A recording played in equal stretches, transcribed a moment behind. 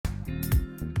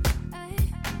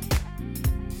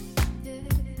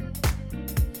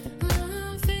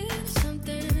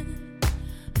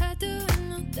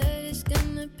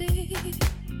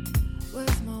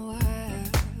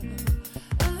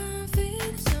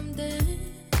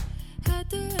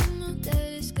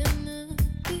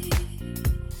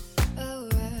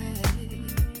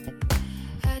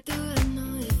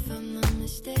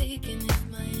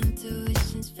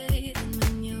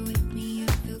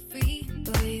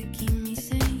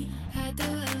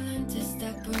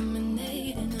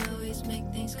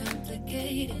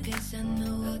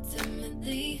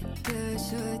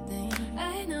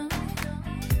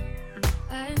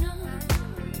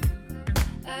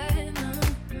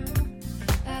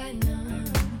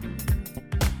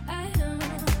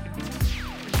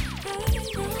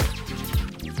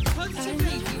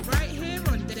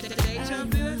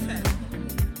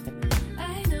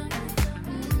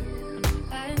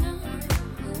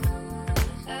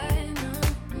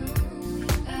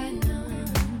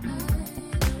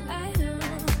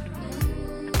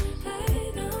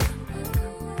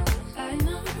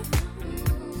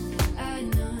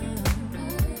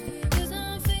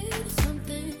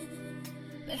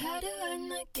I'm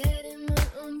not getting my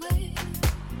own way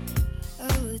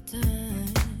all the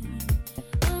time.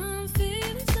 I'm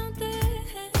feeling something.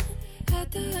 How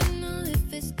do I know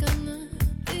if it's gonna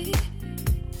be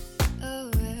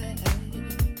alright?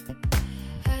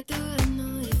 How do I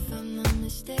know if I'm not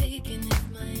mistaken?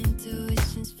 If my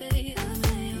intuition's fake,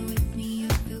 when you're with me, you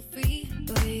feel free.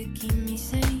 Boy, you keep me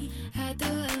sane. How do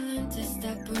I learn to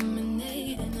stop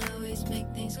ruminating? Always make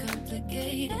things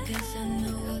complicated, 'cause I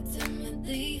know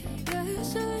ultimately you're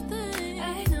sure thing.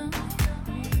 I know,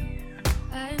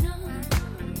 I know,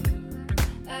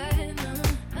 I know,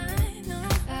 I know,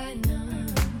 I know,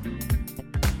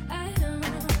 I know,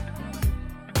 I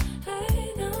know, I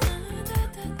know, I know,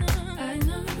 I know, I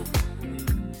know,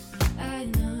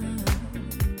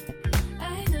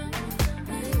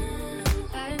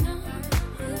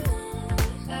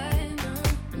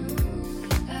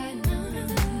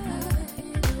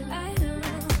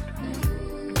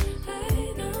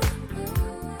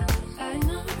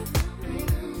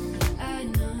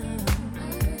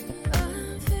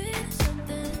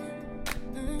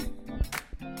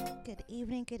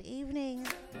 Good evening.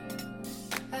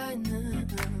 And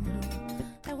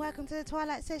welcome to the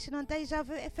Twilight session on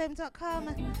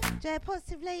DejaVuFM.com. Drea,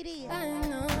 positive lady.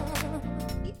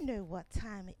 You know what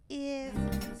time it is.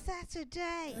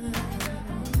 Saturday.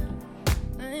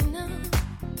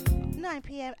 9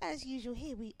 p.m. as usual.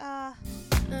 Here we are.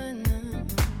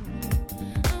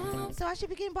 So I should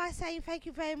begin by saying thank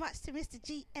you very much to Mr.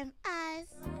 GMIs.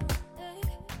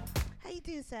 How you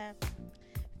doing, sir?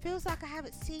 Feels like I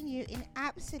haven't seen you in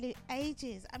absolute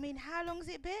ages. I mean, how long's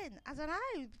it been? I don't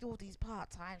know. All these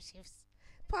part-time shifts.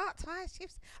 Part-time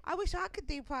shifts. I wish I could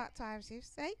do part-time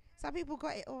shifts, eh? Some people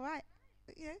got it all right.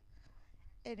 You know?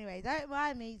 Anyway, don't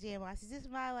mind me, GMIs. It's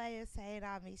just my way of saying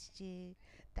I missed you.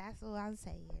 That's all I'm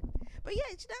saying. But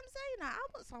yeah, you know what I'm saying? Like, I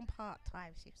want some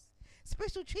part-time shifts.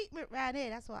 Special treatment round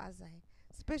here. That's what I say.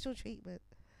 Special treatment.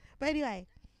 But anyway,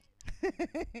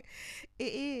 it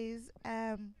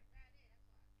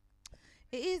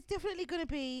is definitely going to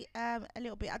be a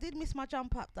little bit. I did miss my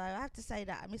jump up though. I have to say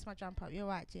that. I missed my jump up. You're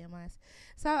right, GMIs.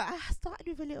 So I started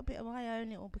with a little bit of my own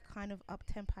little bit kind of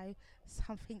up-tempo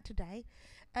something today.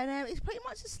 And it's pretty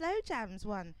much a slow jams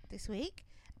one this week.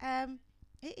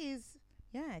 It is,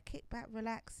 yeah, kick back,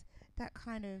 relax, that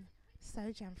kind of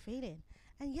slow jam feeling.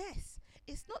 And yes,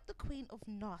 it's not the queen of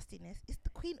nastiness. It's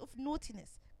the queen of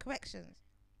naughtiness. Corrections.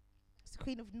 It's the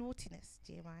queen of naughtiness,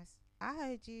 GMIs. I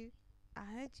heard you.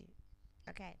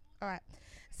 Okay, all right.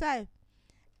 So,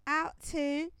 out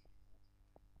to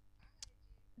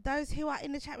those who are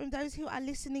in the chat room, those who are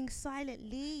listening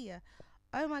silently.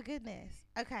 Oh my goodness.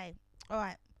 Okay, all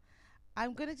right.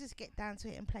 I'm going to just get down to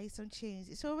it and play some tunes.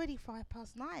 It's already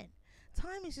 9:05.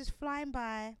 Time is just flying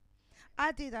by.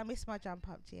 I missed my jump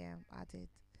up, GM. I did.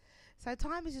 So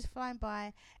time is just flying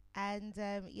by. And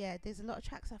yeah, there's a lot of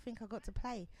tracks I think I got to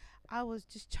play. I was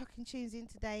just chucking tunes in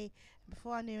today.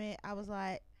 Before I knew it, I was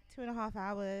like 2.5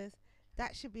 hours.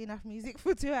 That should be enough music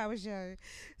for a 2-hour show.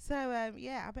 So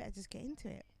yeah, I better just get into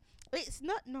it. It's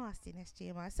not nastiness,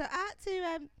 GMI. So out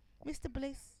to Mr.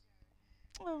 Bliss.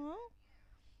 Oh,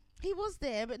 he was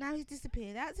there, but now he's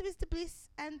disappeared. Out to Mr. Bliss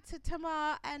and to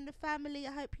Tamar and the family.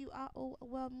 I hope you are all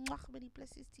well. Many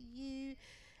blessings to you.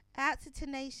 Out to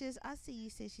Tenacious. I see you,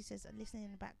 sis. She says, I'm listening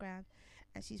in the background.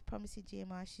 And she's promising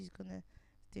GMI she's going to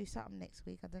do something next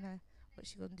week. I don't know what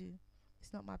she's going to do.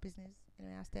 It's not my business.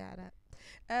 Anyway, I'll stay out of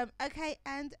that. Okay,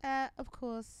 and of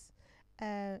course,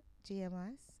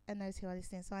 GMIs and those who are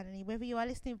listening silently, whether you are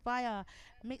listening via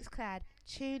Mixcloud,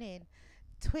 TuneIn,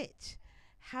 Twitch,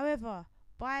 however,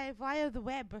 via the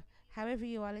web, however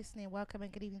you are listening, welcome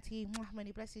and good evening to you.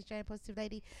 Many blessings, Jane Positive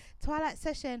Lady. Twilight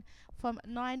session from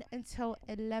 9 until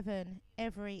 11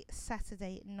 every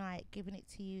Saturday night, giving it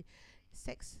to you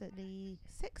sexily,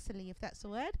 if that's a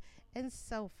word, and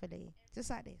soulfully, just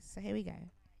like this. So here we go.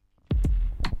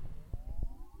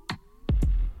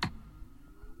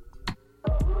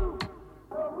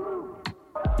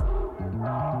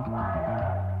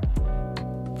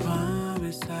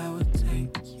 Promise I will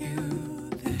take you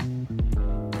there.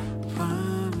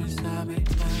 Promise I'll be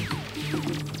loving you.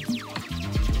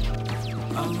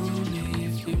 Only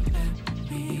if you let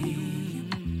me.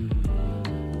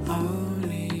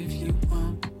 Only if you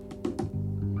want.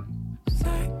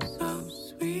 Sex so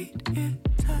sweet, it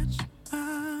touched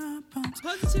my bones.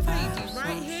 Positive ladies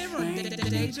right here on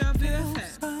Deja Vu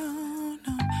FM.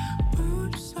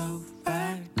 So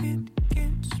right, it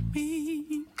gets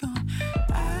me gone.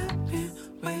 I've been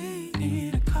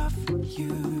waiting to call for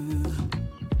you.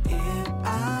 If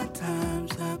our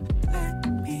time's up, let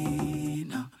me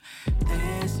know.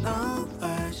 There's no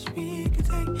rush, we can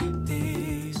take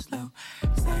this slow.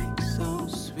 Sex so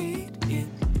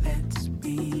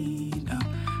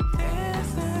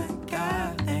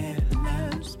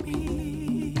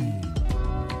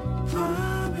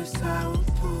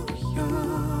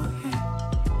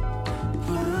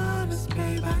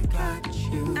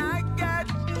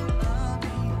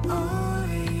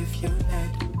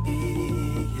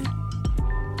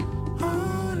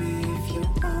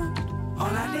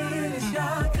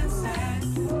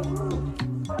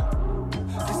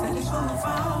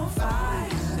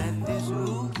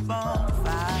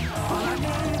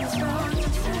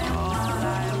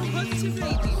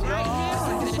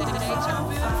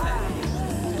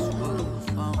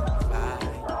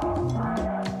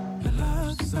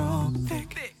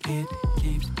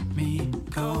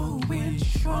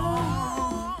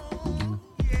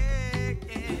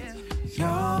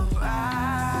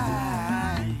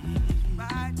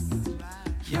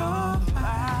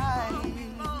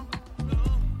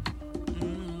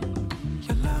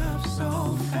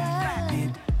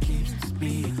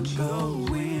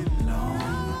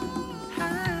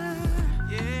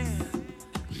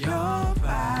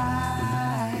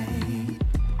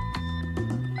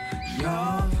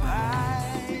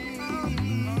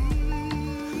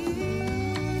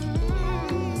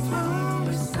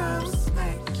Promise I'll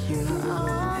smack you.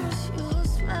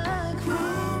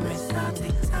 Promise I'll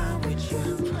take time with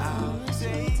you. I'll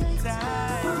take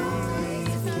time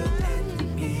if you let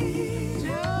me.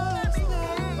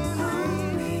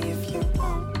 Only if you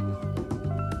want.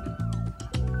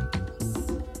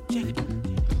 Check it.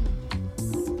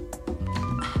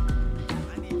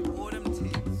 I need all them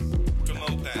tits. From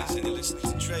Opaz, and you're listening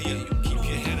to Drea. You keep your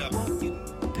head up.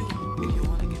 If you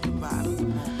wanna get the vibe,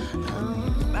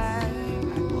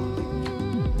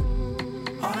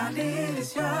 all I need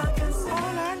is your consent.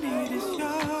 All I need is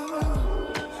your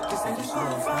consent. Is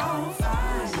your phone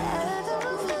fire.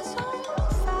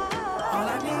 All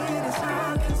I need is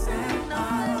your consent.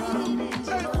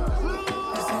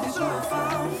 Consent is your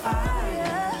phone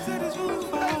fire. Consent is your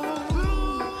phone.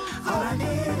 All I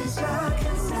need is your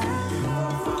consent.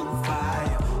 Phone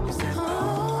fire. You said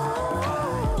phone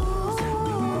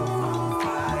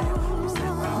fire. You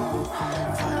said phone fire. You said phone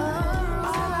fire.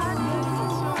 All I need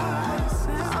is your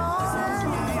consent.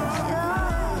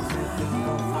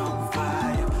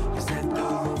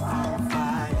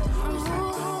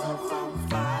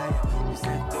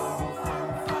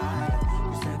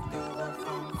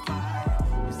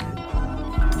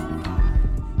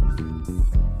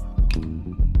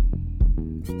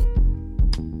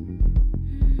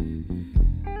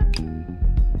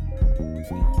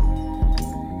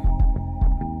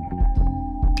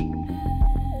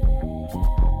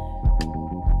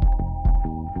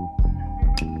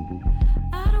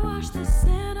 I'd wash the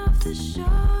sand off the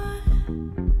shore,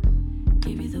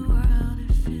 give you the world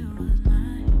if it was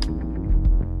mine.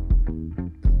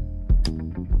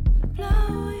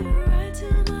 Blow you right to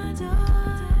my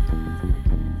door.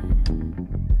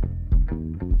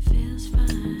 Feels fine.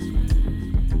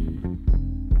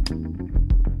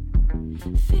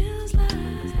 Feels like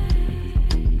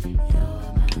you're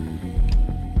mine.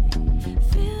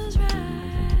 Feels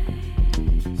right.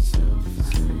 So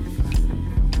fine.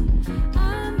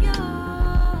 I'm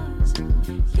yours,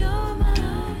 you're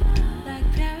mine, like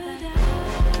paradise.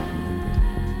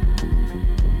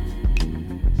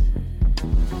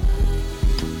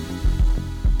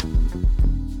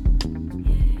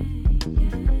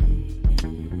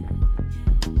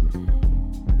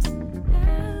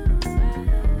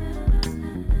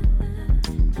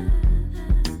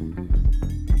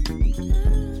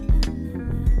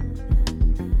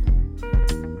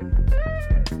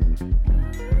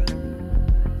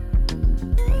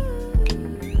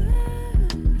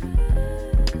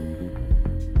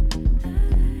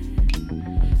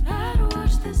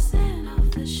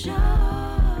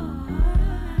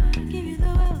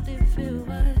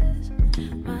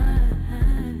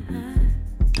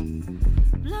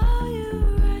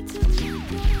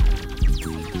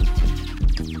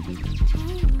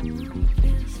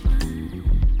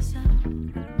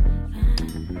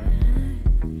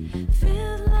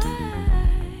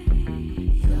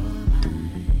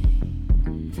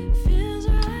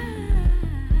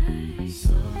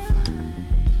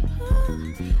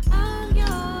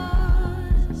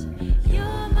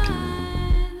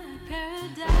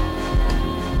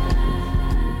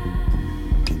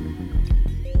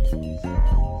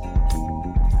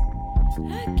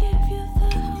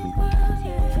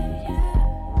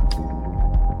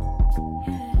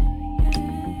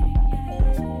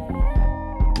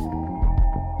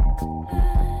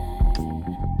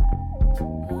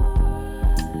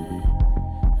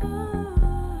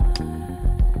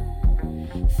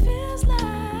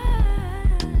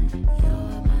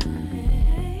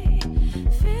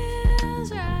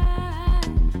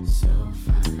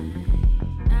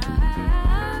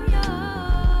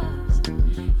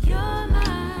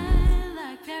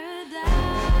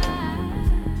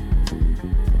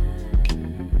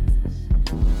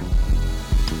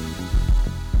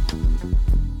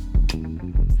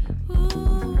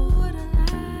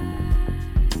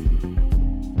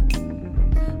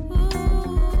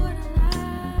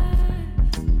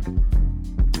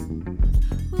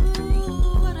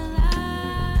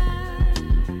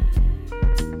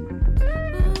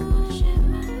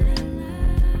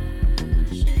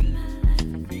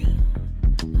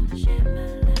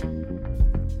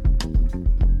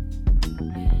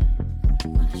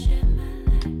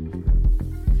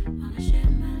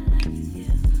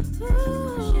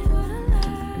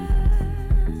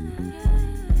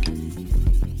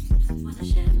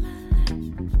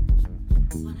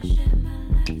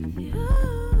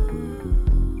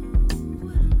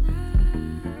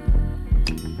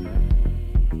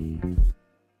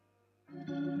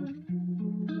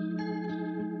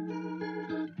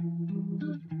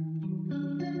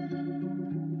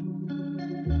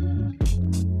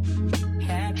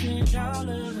 change all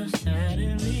of us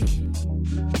suddenly.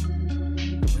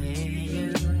 When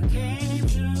you came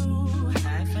through,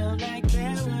 I felt like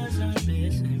there was a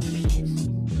missing piece.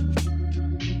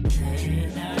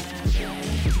 Then I met you.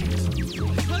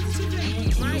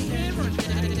 Positively, right here on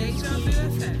Deja Vu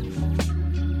FM.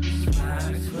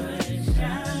 Sparks would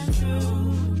shine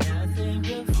through. Nothing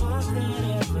before could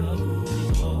ever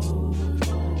move.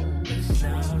 But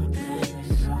something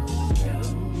so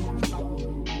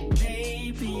new.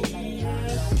 Maybe a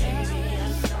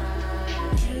serious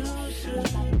sign. You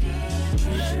should be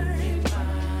mine.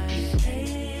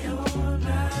 Stay on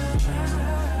my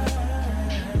mind.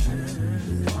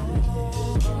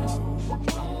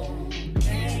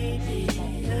 Maybe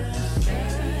a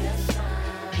serious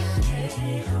sign.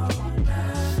 Stay on my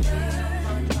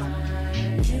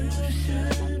mind. You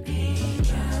should be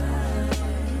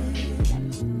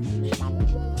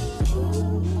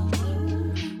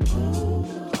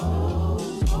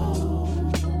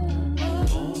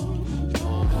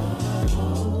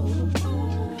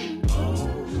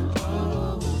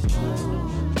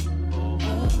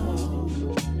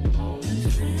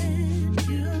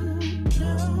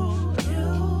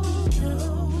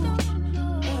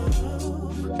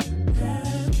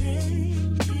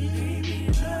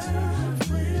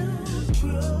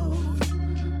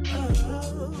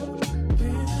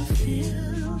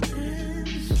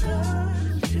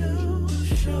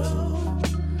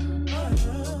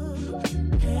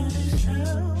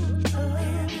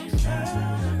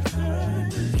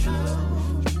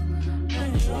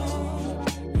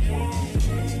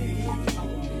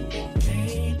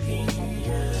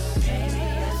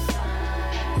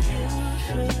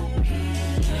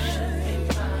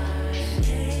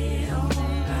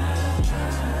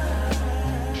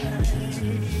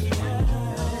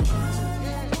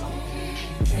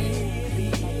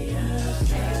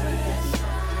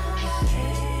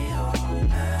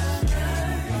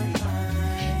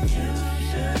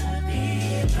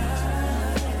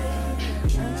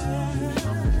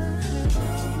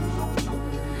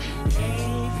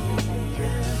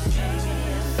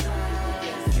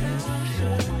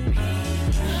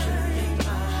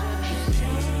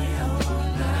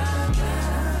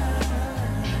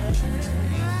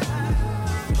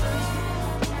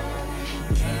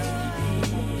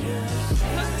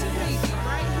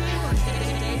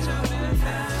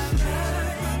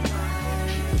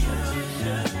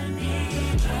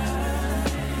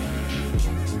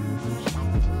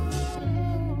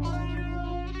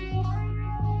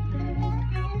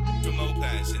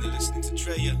And you're listening to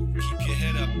Drea. Keep your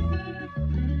head up.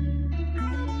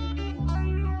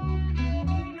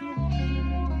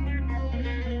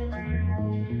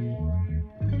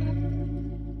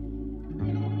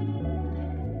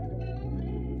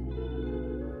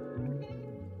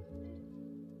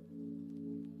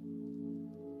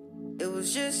 It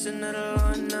was just another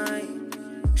long night.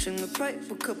 String the pipe,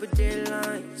 a couple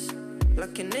deadlines.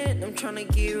 Locking in, I'm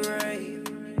tryna get right.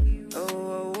 Oh,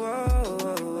 oh, oh,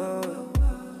 oh,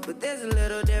 oh. But there's a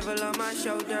little devil on my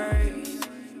shoulder.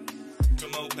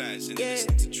 Promote pads and you're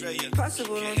listening to Drea.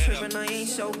 Possible I'm tripping, I ain't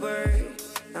sober.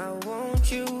 I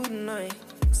want you tonight.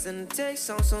 Send a text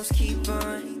on some ski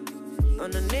pine. On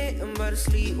the net, I'm about to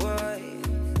sleep wide.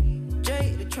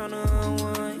 Jay, they tryna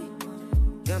unwind.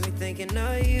 Got me thinking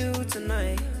of you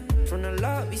tonight. From the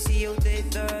lobby, see your dead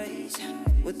thighs.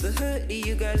 With the hoodie,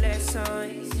 you got last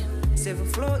signs.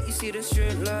 7th floor, you see the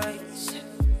strip lights.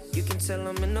 You can tell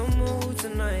I'm in no mood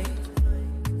tonight.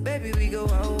 Baby, we go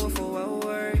hour for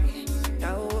hour.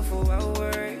 Hour for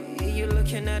hour. You're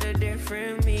looking at a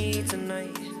different me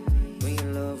tonight. When you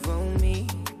love on me.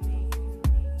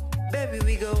 Baby,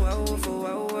 we go hour for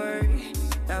hour.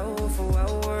 Hour for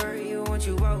hour. You want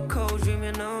you out cold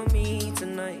dreaming on me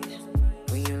tonight.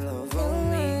 When you love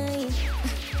on me.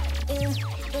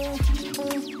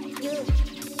 Yeah.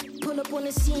 Pull up on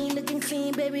the scene looking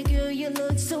clean, baby girl, you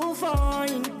look so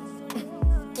fine.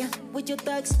 Yeah, with your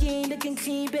dark skin looking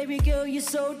clean, baby girl, you're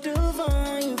so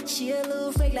divine. She a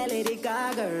little fake like Lady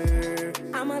Gaga.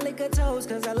 I'ma lick her toes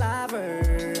cause I love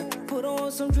her. Put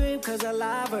on some drip cause I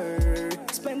love her.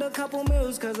 Spend a couple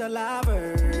meals cause I love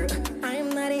her. I am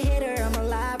not a hater, I'm a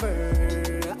lover.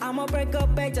 I'ma break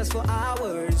up back just for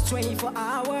hours. 24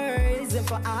 hours and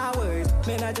for hours.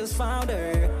 Man, I just found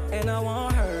her and I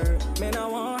want her. Man, I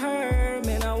want her.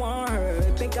 Man, I want her.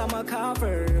 Think I'm a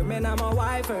copper. Man, I'm a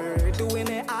wifer. Doing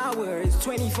it hours.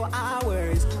 24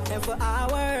 hours and for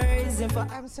hours and for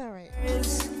I'm sorry.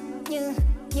 hours. Yeah,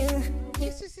 yeah.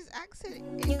 It's just his accent.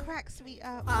 It cracks me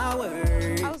up.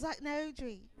 Hours. I was like, no,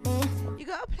 Dre. You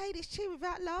gotta play this tune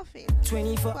without laughing.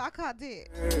 24 But I can't do it.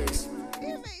 hours.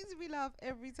 It makes me laugh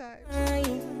every time.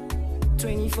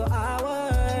 24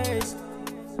 hours.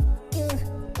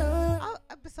 Oh,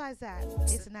 besides that,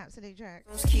 it's an absolute track.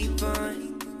 Keep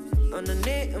on the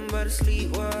net, I'm about to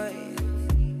sleep wide.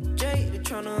 Jay, they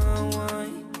tryna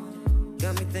unwind.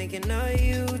 Got me thinking of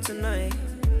you tonight.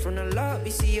 From the lobby,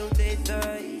 see your dead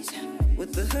thighs.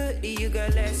 With the hoodie, you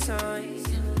got last signs.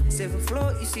 7th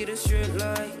floor, you see the strip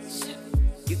lights.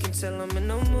 You can tell I'm in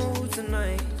the mood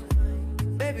tonight.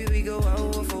 Baby, we go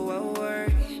hour for hour,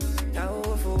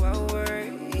 hour for hour.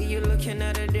 You're looking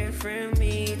at a different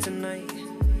me tonight.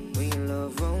 When you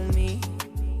love on me,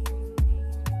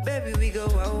 baby, we go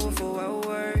hour for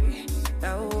hour,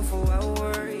 hour for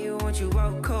hour. You want you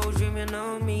out cold, dreaming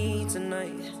on me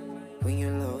tonight. When you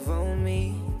love on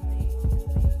me.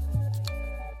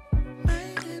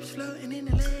 My lips floating in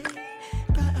the lake.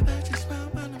 Thought about your smile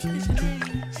while I'm switching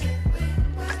lanes.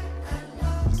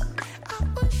 I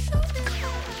was showing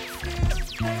how I feel.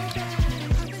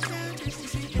 I've been down just to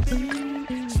see you,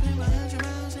 baby. Swim 100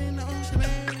 miles in the ocean,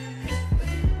 baby.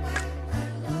 I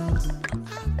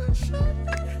was showing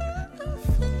how I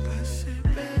feel. I said,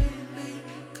 baby,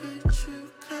 could you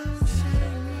come see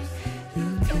me? You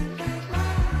can make my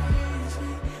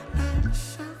easy. I'm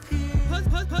so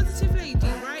here. Positive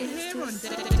lady right here on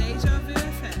Deja Vu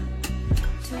FM.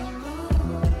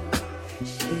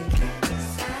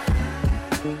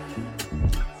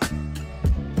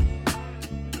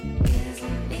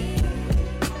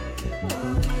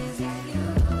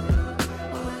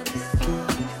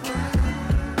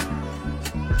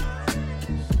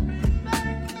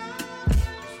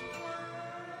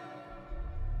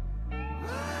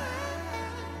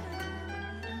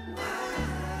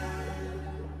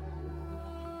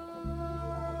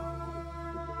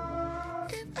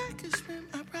 If I could swim,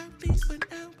 I probably would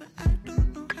now, but I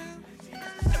don't know how.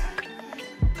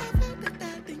 I felt that I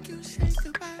think you say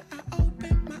goodbye. I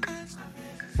opened my eyes.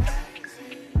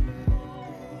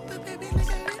 But baby,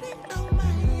 like I really don't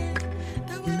mind.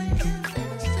 That what I hear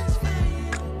feels just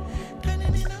fine.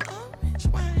 Turning into orange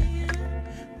wine.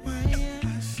 I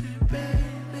said,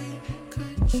 baby,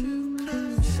 could you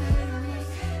come see me?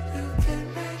 You can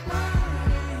make my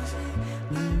easy.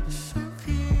 I'm so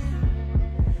here.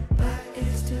 But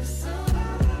it's too soon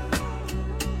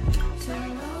to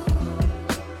know.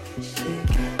 She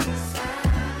can't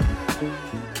decide.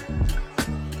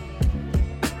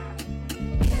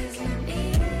 Is it me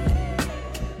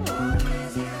or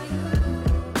is it you?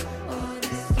 Or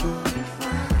this only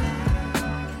fine?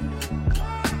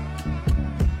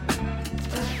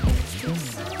 But it's too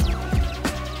soon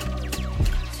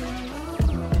to know.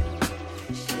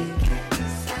 She can't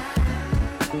decide.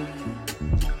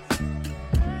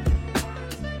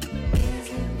 Is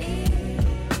it me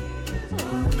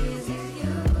or is it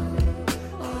you?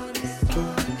 Or this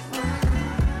only fine?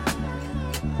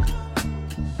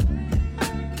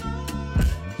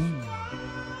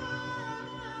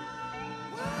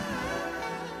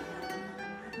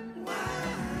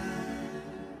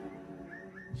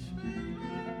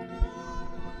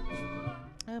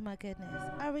 Oh my goodness.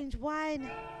 Orange wine.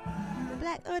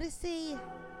 Black Odyssey.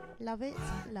 Love it,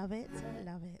 love it,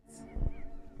 love it.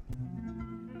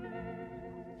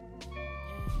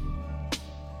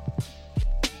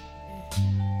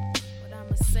 What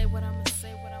I'ma say, what I'ma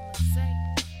say, what I'ma say.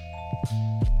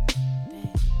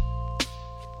 Damn.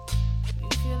 You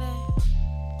feel that?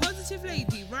 Positive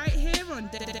lady right here on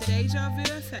Deja Vu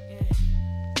FM.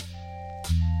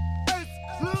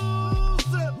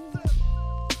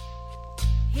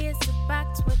 Here's a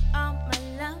box with all my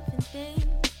love and things.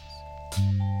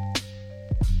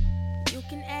 You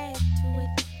can add to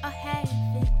it or have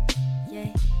it,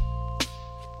 yeah.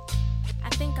 I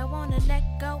think I wanna let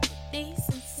go with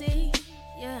decency,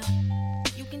 yeah.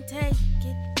 You can take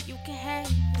it, you can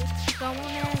have it, go on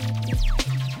have it,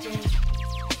 yeah.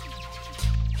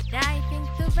 I think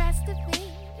the rest of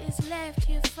me is left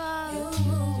here for you.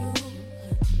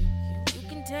 You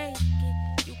can take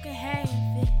it, you can have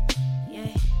it,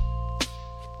 yeah.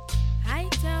 I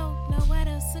don't know what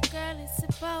else a girl is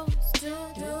supposed to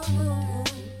do.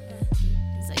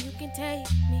 So you can take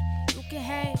me, you can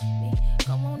have me,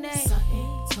 come on now.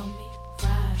 Something told me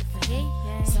ride for him.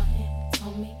 Yeah. Something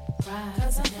told me ride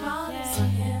Cause for I'm him. falling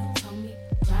Something told me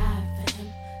ride for him.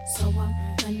 So I'm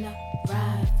gonna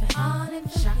ride for him. On and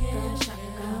for Shotgun, him.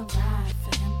 shotgun, ride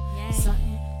for him. Yeah.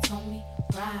 Something told me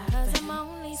ride Cause for I'm him.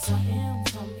 only for Something him.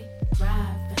 told me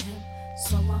ride for him.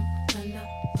 So I'm gonna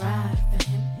ride for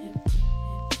him.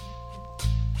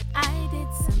 I did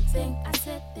something I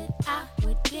said that I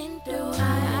wouldn't do.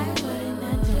 I wouldn't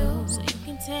not do. So you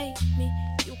can take me,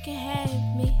 you can have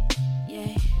me,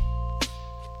 yeah.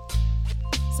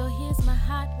 So here's my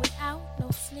heart without no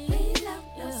sleep. Without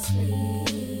no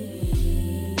sleep.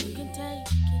 take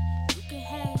it, you can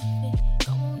have it,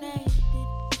 go on have it.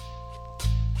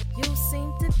 You seem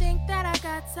to think that I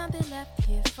got something left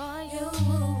here for you.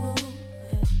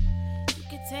 You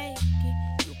can take it,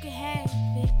 you can have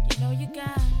it, you know you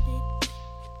got it.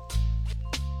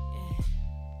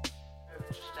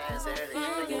 Stand there and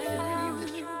expect me to believe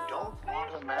that you don't want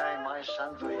to marry my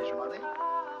son for his money?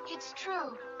 It's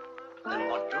true. Then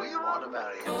what do you want to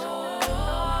marry him for?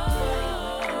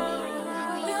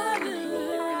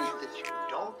 Believe that you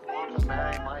don't want to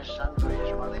marry my son for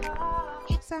his money?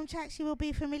 Some tracks you will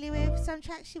be familiar with, some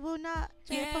tracks you will not.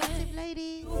 Dear Positive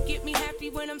Lady. You get me happy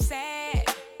when I'm sad.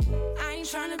 I ain't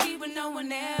tryna be with no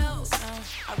one else.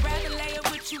 I'd rather lay up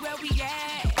with you where we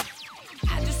at.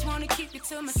 I just wanna keep it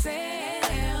to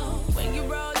myself. When you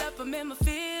roll up, I'm in my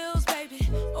feels, baby.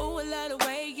 Oh, I love the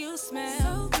way you smell.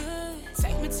 So good.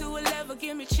 Take me to a level,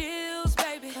 give me chills,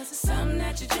 baby. Cause it's something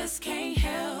that you just can't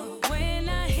help. When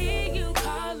I hear you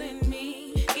calling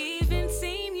me, even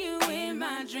seen you in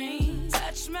my dreams.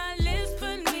 Touch my lips,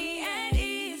 put me at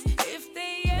ease. If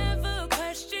they ever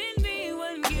question me,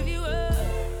 wouldn't give you up.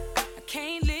 I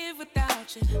can't live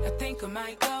without you. I think I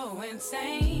might go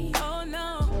insane. Oh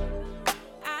no,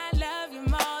 I love you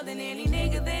more than any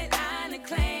nigga that I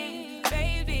claim.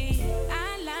 Baby,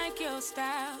 I like your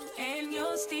style and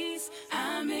your steez.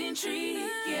 I'm intrigued,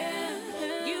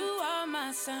 yeah. You are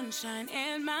my sunshine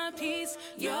and my peace.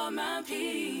 You're my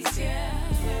peace, yeah.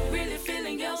 Really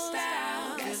feeling your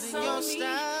style. That's on me.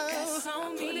 That's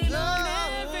on me. Put it on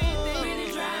everything.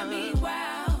 Really drive me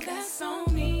wild. That's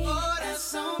on me.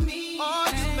 That's on me.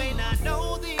 Oh, you may not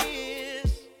know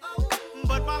this,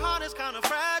 but my heart is kind of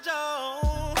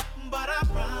fragile. But I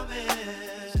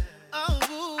promise,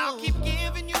 I'll keep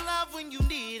giving you love when you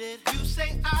need it. You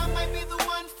say I might be the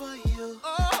one for you.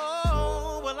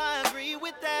 Oh, well, I agree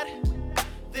with that.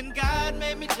 Then God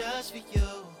made me just for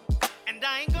you, and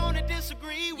I ain't gonna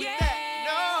disagree with that.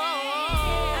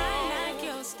 I like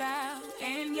your style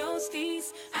and your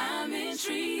steez. I'm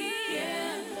intrigued,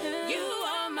 yeah. You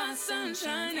are my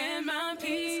sunshine and my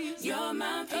peace. You're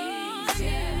my peace,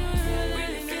 yeah.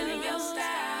 Really feeling your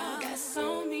style. That's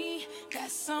on me.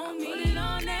 That's on me. Put it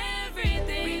on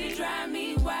everything. Really drive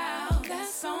me wild.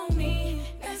 That's on me.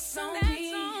 That's on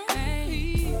me.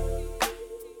 Hey.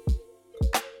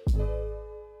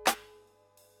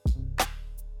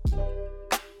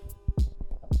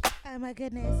 Oh my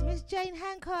goodness, Miss Jane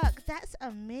Hancock, that's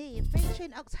on me,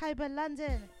 featuring October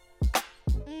London.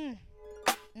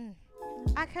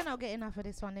 I cannot get enough of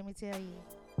this one, let me tell you.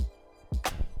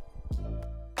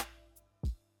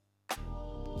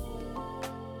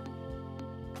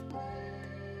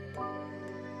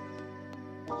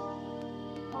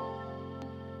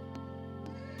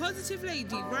 Positive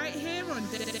Lady right here on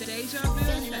Deja Vu.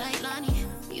 Feeling like Lonnie,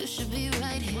 you should be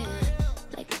right here.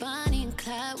 Like Bonnie and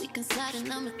Clyde, we can slide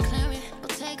in a McLaren.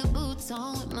 We'll take a boots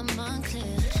on with my mind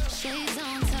clear. Shades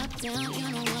on, top down, you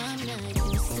know I'm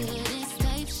not used to this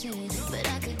type shit. But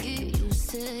I could get used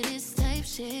to this type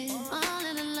shit. All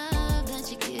of the love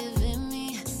that you're giving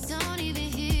me, don't even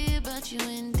hear about you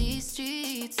in these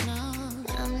streets, no.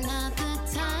 I'm not the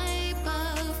type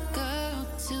of girl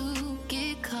to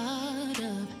get caught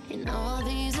up in all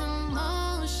these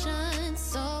emotions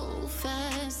so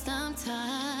fast. I'm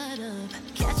tired of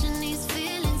catching these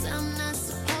feelings I'm not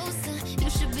supposed to. You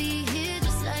should be here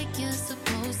just like you're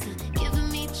supposed to. Giving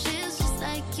me chills just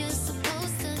like you're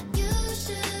supposed to. You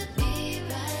should be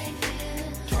right here.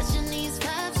 Catching these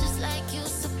vibes just like you're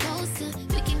supposed to.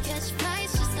 We can catch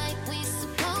flights just like we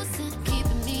supposed to.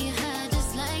 Keeping me high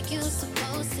just like you're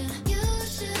supposed to. You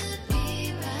should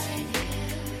be right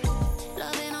here.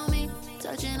 Loving on me,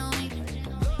 touching on me.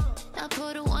 I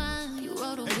pour the wine, you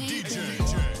roll the weed.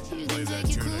 DJ, play that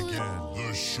tune again.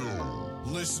 The show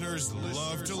listeners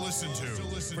love to listen to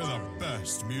for the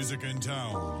best music in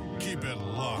town. Keep it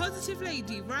locked. Positive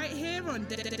Lady right here on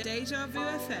Deja Vu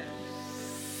FM.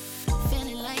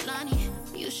 Feeling like Lonnie,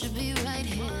 you should be right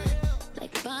here.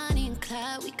 Like Bonnie and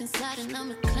Clyde, we can slide in a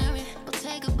McLaren. We'll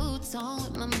take a boots on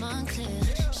with my mind clear.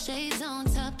 Shades on,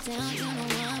 top down, you know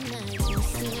I'm not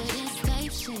used to this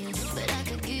type shit. But I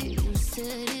could get used to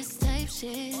this type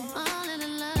shit. All of the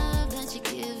love that you're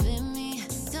giving me,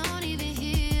 don't even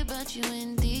hear about you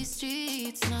in these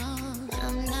streets, no.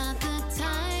 I'm not the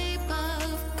type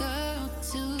of girl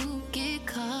to get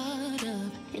caught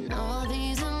up in all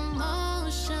these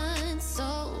emotions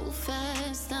so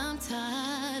fast. I'm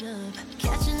tired of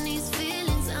catching these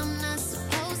feelings I'm not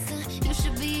supposed to. You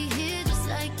should be here just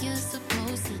like you're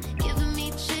supposed to. Giving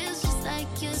me chills just like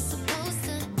you're supposed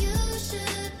to. You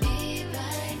should be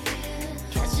right here.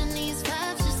 Catching these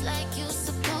vibes just like you're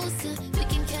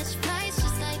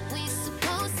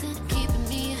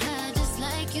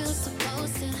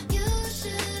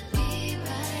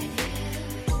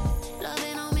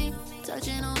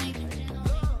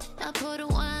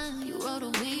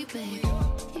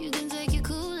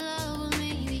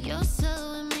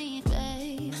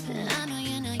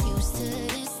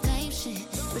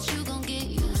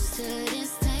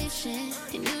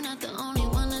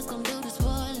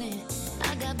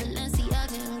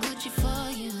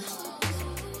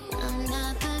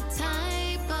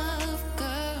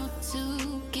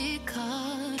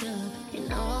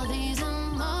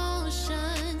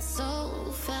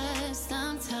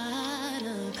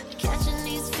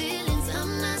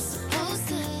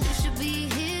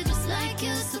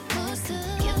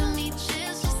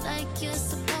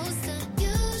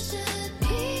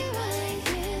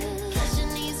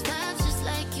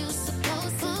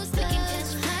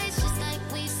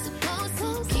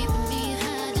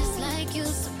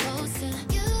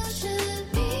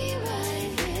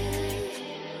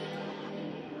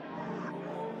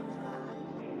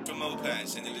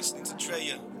patterns and you're listening to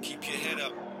Drea. Keep your head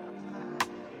up.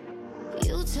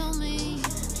 You told me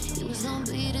you was gonna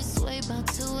be this way about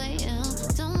 2 a.m.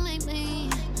 Don't make me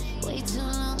wait too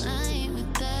long, I ain't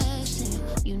with that shit.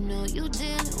 You know you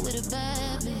dealing with a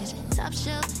bad bitch. Top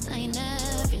shelf, I ain't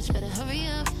average. Better hurry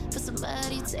up, for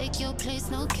somebody take your place,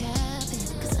 no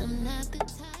cabbage. Cause I'm not the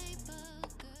type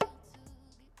of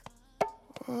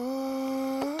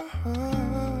girl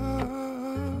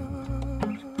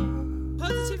to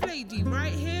Positive Lady,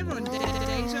 right here on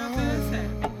Deja Vu FM.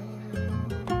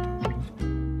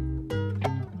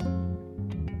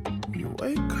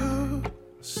 Wake up,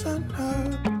 sun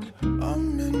up,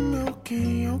 I'm in milk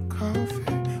in your coffee.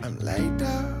 I'm laid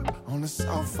up on the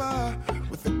sofa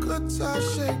with a guitar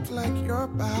shaped like your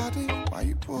body. While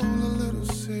you pull a little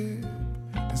sip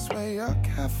and sway your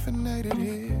caffeinated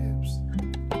hips.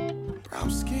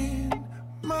 Brown skin,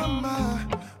 mama,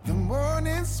 the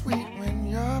morning sweet when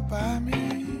you're by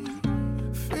me.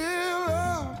 Fill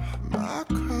up my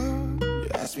cup, you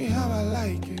ask me how I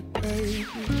like it, baby.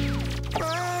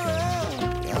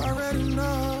 You already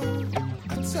know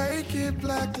I take it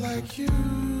black like you.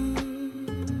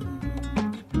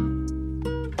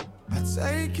 I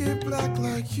take it black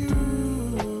like you.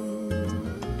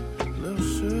 Little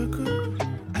sugar,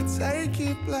 I take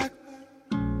it black.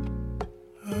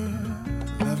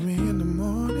 Love me in the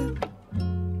morning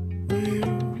with you.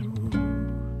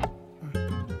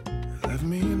 Love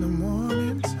me in the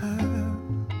morning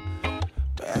time.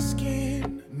 Bare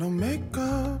skin, no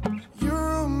makeup. You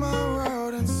rule my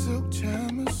world in silk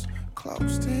jammers,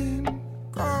 closed in,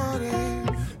 guarded.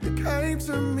 You came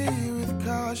to me with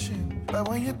caution, but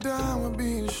when you're done with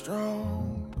being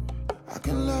strong, I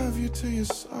can love you till you're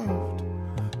soft.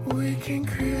 We can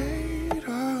create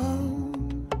our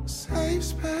own safe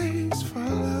space for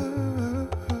love.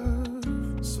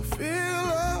 So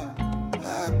fill up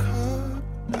that cup,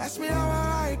 ask me how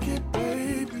I like it,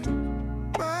 baby.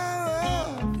 My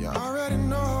love, you already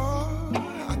know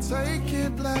I take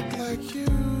it black like you.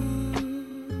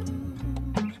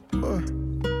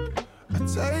 I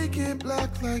take it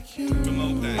black like you. For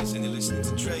more patterns and you're listening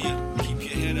to Drea. Keep your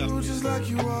head up. Just like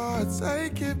you are, I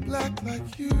take it black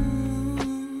like you.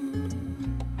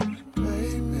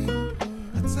 Baby,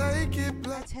 I take it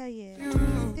black. I tell you,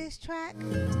 this track,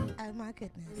 oh my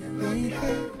goodness. Baby,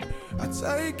 I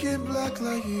take it black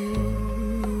like you.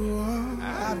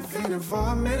 I've been feeling for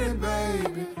a minute,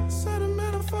 baby.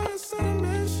 Sentimental for your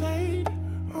sentiment shade.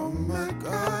 Oh my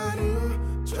God, you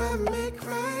drive me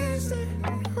crazy.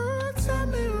 Oh, tell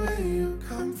me where you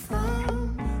come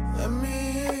from. Let me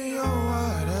hear your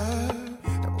water.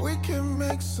 That we can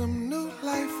make some new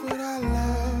life with our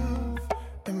love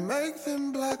and make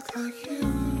them black like you.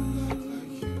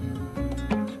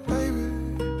 Baby,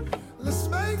 let's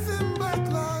make them black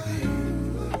like you.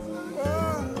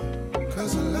 Oh,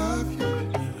 'cause I love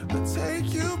you. I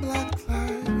take you black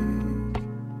like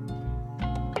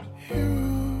you.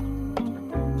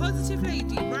 Positive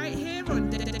Lady, right here on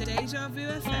Deja Vu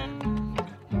FM.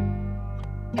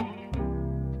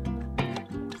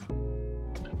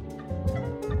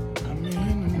 I'm in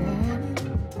the morning.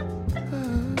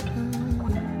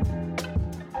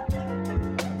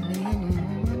 I'm in the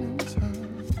morning time.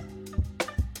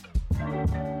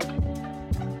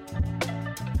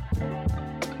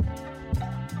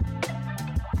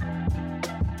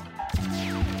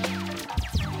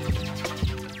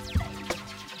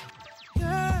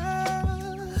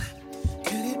 Girl,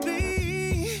 could it be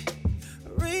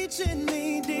reaching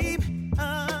me deep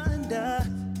under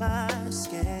my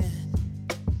skin?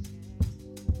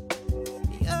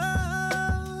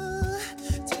 You're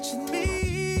touching me.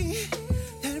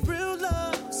 That real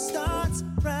love starts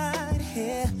right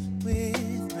here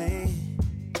with me,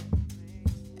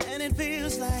 and it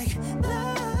feels like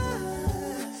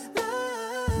love,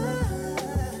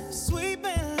 love. Sweet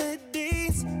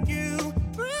melodies you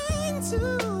bring to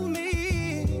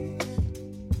me,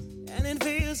 and it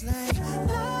feels like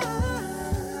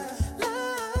love,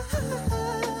 love.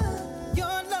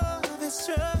 Your love is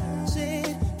trust,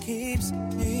 it keeps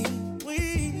me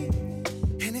weak,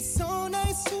 and it's so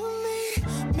nice to meet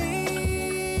me.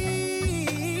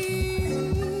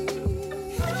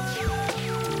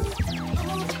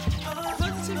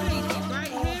 Positive Lady,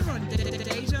 right here on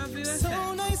Deja Vu So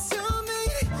FM. nice to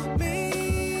meet me.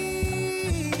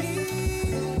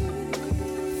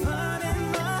 Finding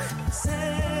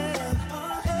myself.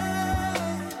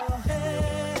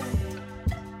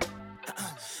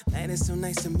 Man, it's so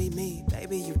nice to meet me.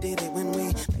 Baby, you did it when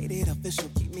we made it official.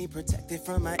 Keep me protected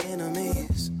from my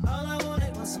enemies. All I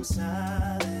wanted was some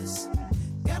solace.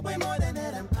 Got way more than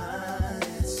that, I'm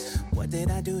honest. What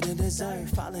did I do to deserve deserve.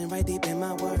 Falling right deep in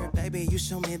my word. Baby, you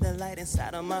show me the light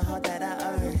inside of my heart that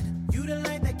I earned. You the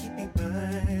light that keep me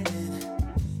burning.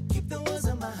 Keep the ones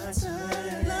on my heart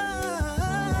turning. Love,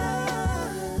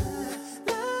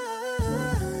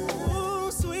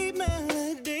 sweet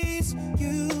melodies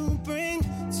you bring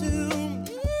to me.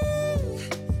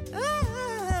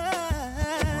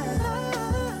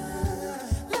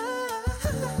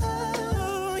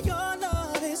 Your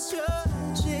love is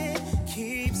strange, it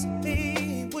keeps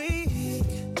me weak,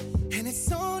 and it's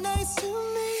so nice to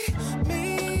meet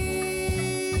me.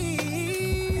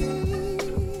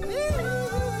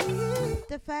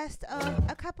 The first of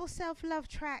a couple self-love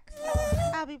tracks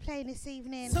I'll be playing this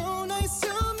evening. So nice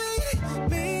to meet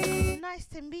me. Nice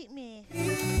to meet me.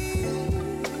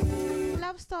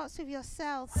 Love starts with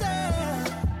yourself.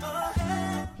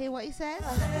 Hear what he says?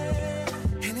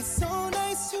 And it's so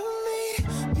nice to meet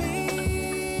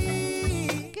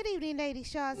me. Good evening, Lady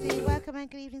Shazi. Welcome and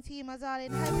good evening to you, my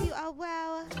darling. Hope you are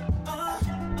well.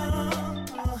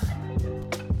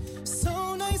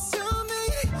 So nice to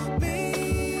meet me.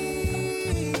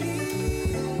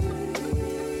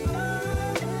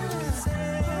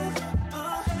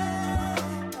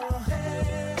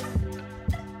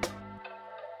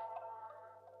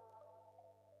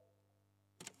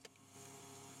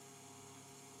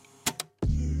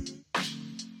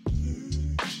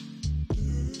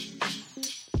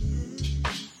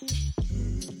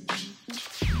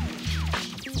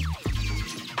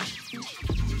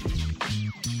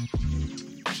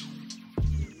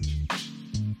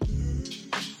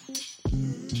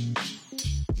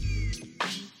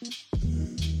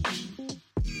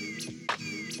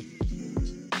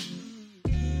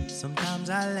 Sometimes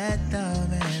I let the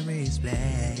memories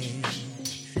play.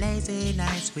 Lazy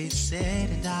nights we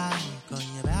sit dark on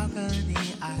your balcony.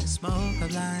 I smoke a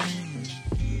blind.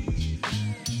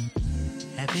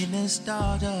 Happiness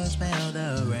starter, smell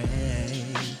the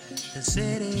rain. The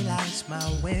city lights my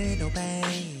window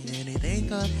pane. Anything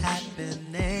could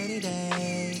happen any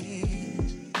day.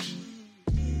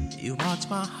 You marked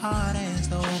my heart and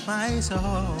stole my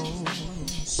soul.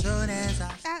 Soon as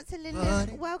I out to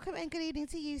Lyndon, welcome and good evening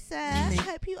to you, sir.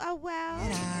 Hope you are well.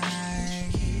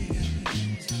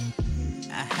 I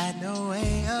had no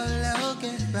way of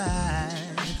looking back,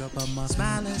 but my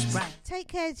smile is bright. Take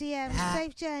care, GM.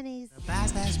 Safe journeys. The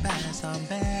past that's past, I'm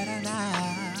better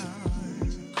now.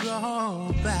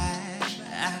 Go back,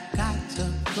 I got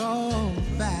to go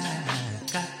back.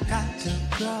 I got to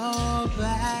go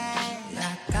back.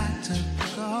 I got to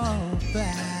go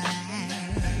back.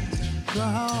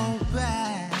 Go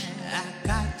back, I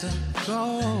got to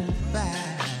go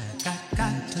back. I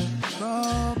got to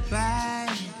go back.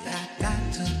 I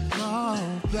got to go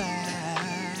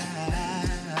back.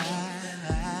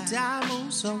 Time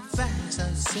moves so fast,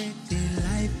 a city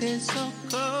life is so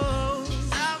cold.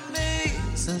 I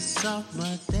miss the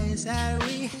summer days that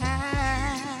we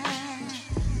had.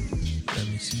 Let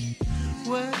me see.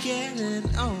 We're getting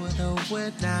older,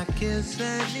 we're not kids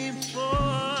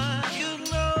anymore. You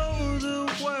know the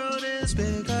world is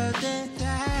bigger than that.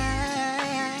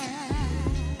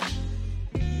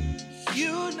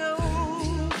 You know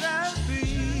that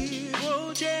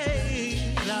people change.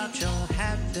 Love don't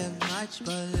happen much,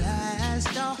 but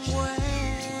last away.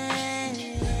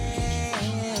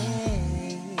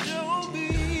 Don't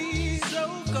be so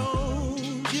cold,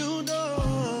 you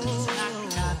know. I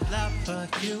got love for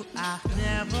you, I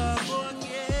never forget.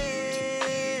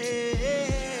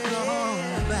 Go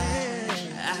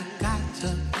back, I got to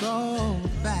go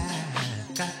back.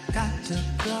 I got to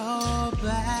go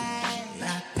back.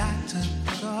 I got to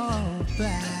go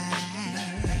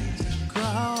back.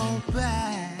 Go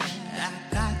back. I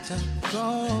got to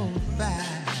go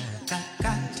back. I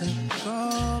got to go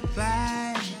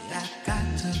back. I got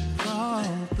to go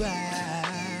back.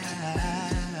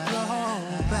 Go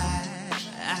back.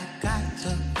 I got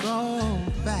to go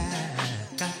back.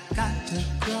 I got to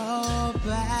go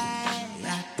back. I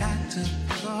got to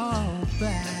go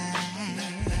back.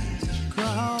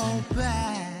 Go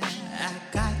back. I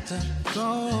got to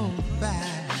go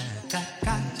back. I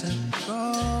got to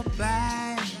go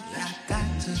back. I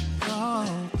got to go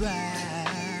back.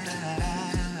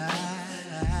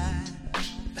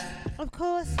 Of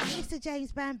course, Mr.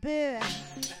 James Bamboo.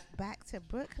 Back to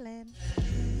Brooklyn.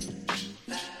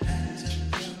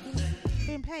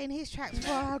 Been playing his tracks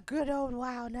for a good old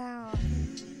while now.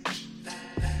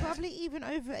 Probably even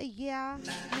over a year,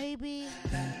 maybe.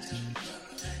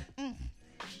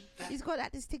 He's got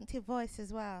that distinctive voice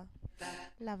as well.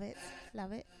 Love it,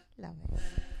 love it, love it.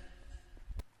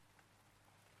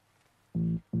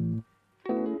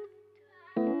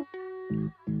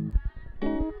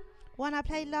 One I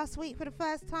played last week for the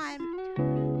first time.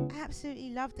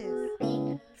 Absolutely love this.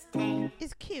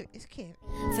 It's cute, it's cute.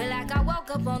 Feel like I woke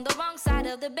up on the wrong side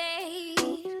of the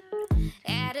bed.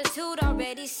 Attitude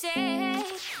already set.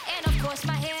 And of course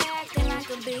my hair acting like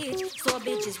a bitch. So a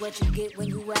bitch is what you get when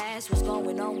you ask what's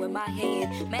going on with my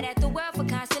head. Mad at the world for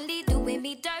constantly doing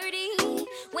me dirty.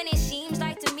 When it seems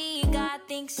like to me God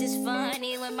thinks it's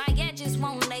funny. When my edges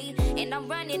won't lay and I'm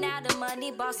running out of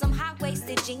money. Bought some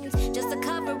high-waisted jeans just to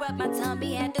cover up my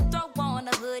tummy. Had to throw on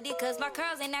a hoodie cause my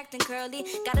curls ain't acting curly.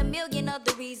 Got a million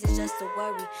other reasons just to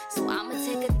worry. So I'ma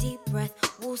take a deep breath,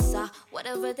 woosah,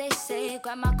 whatever they say.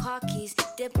 Grab my car keys,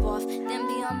 dip off, then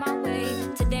be on my way.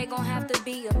 Today gon' have to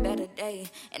be a better day.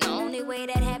 And the only way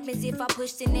that happens if I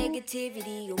push the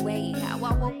negativity away. How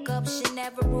I woke up should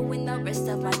never ruin the rest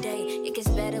of my day. It gets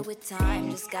better with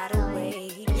time, just gotta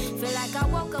wait. Feel like I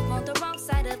woke up on the wrong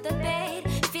side of the bed.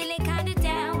 Feeling kinda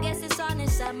down, guess it's all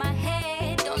inside my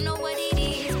head. Don't know what it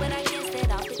is, but I guess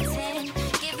that I'll pretend.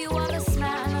 Give you all a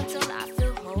smile until I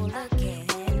feel whole again.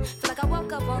 Feel like I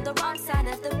woke up on the wrong side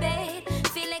of the bed.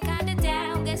 Feeling kinda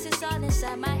down, guess it's all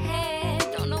inside my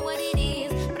head. Don't know what it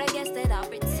is, but I guess that I'll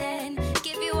pretend.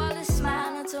 Give you all a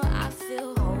smile until I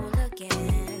feel whole again.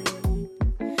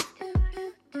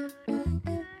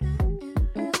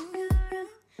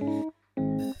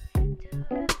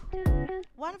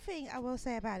 One thing I will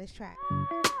say about this track.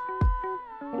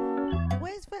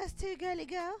 Where's verse 2, girly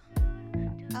girl?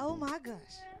 Oh my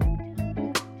gosh.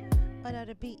 Although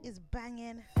the beat is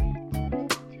banging,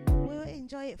 we'll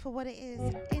enjoy it for what it is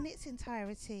in its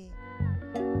entirety.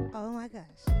 Oh my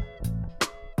gosh.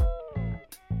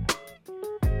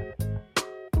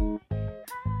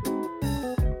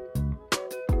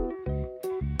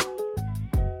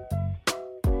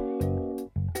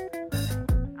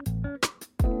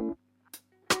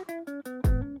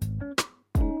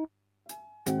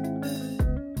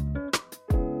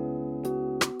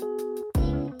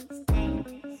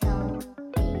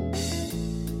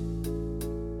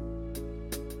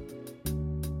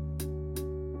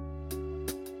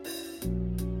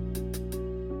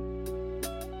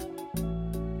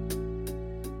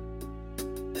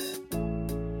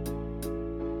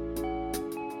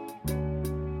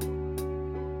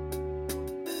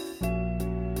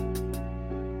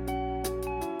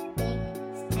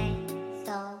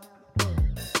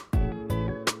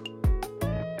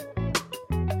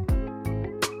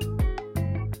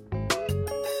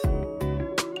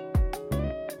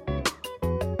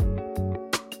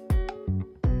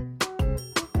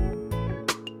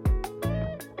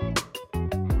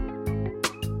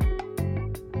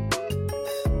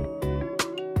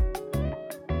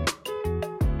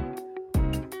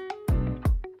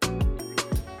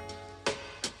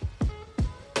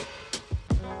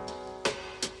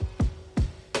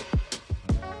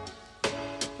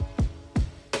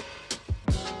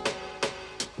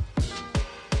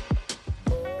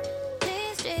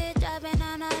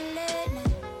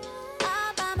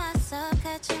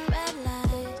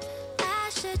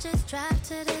 Drive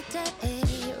to the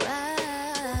day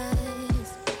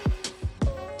rise.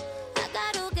 I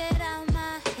gotta get out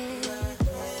my head.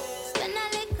 Spend a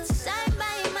little time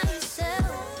by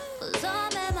myself. 'Cause all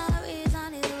memories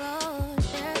on these roads,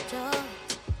 they're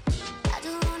jokes. I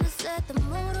just wanna set the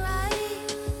mood right.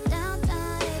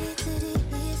 Downtown, 80 to the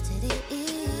east, to the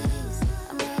east.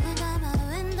 I'm rolling down my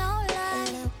window light.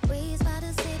 A little breeze by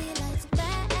the city lights,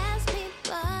 badass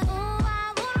people. Oh,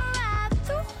 I wanna ride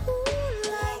through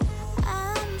like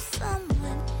I'm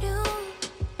someone new.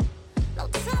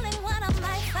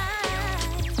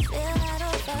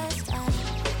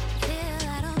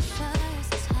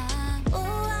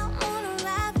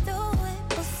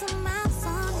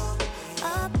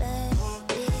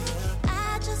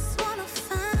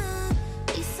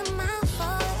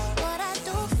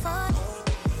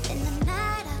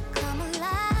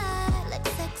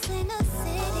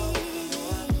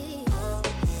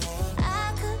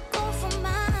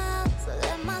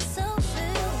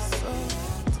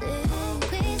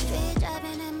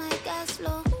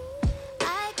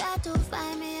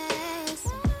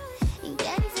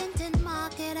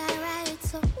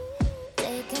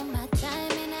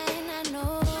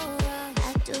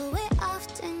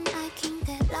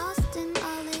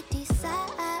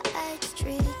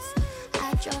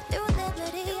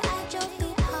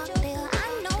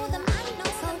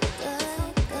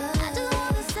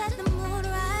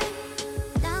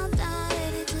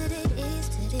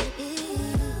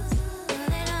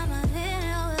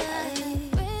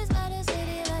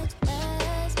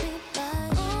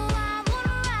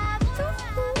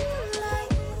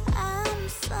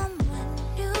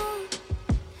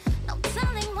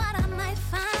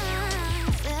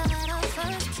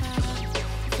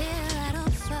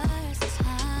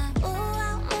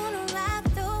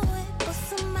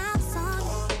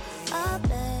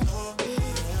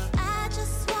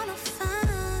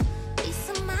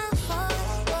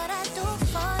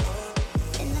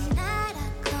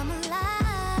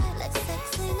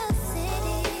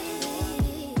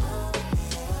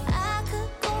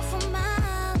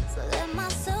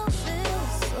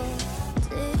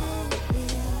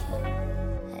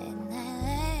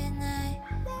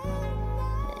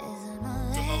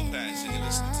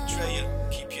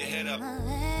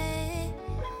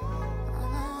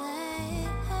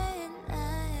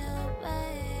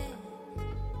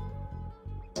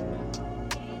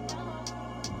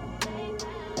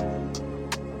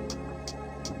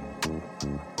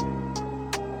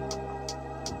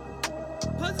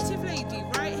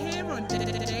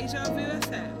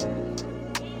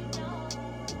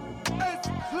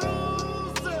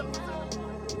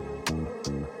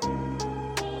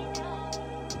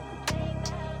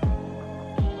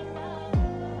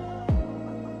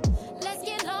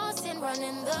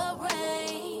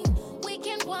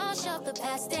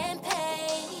 past and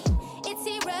pain. It's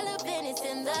irrelevant, it's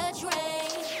in the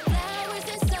drain. Flowers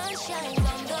and sunshine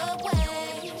on the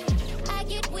way. I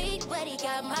get weak, but he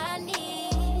got my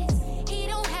needs. He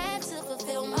don't have to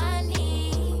fulfill my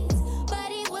needs,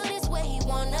 but he will this way he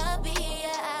wanna be.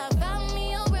 I found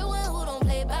me a real one who don't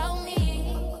play about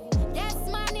me. That's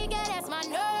my nigga, that's my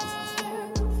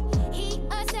nerve. He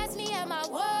assessed me at my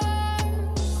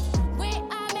word. When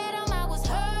I met him, I was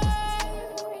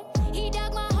hurt. He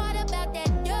dug my heart up out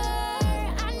that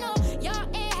dirt. I know y'all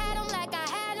ain't had him like I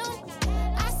had him.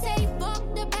 I say fuck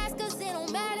the past cause it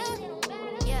don't matter.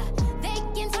 Yeah, they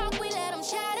can talk, we let them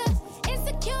chatter.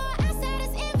 Insecure outside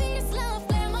is envy, this love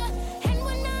glamour. And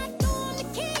when I throw him the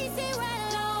keys, he right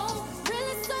alone. Real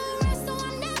is so real, so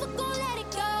I'm never gonna let it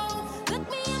go. Look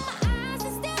me in my eyes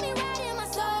and stare me right in my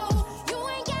soul. You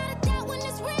ain't gotta doubt when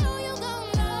it's real, you gon'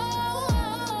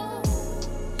 know.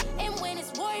 And when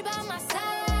it's worry by my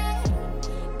side,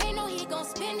 they know he gon'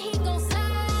 spin, he gon' slide.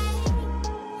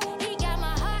 He got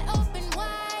my heart open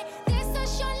wide. This a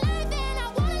short life and I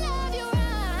wanna love you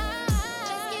right.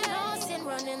 Let's get lost and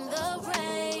run in the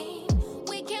rain.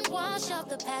 We can wash off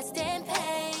the past and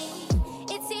pain.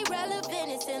 It's irrelevant,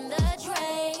 it's in the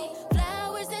drain.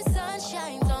 Flowers and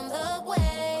sunshines on the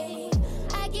way.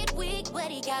 I get weak, but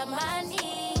he got my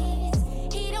needs.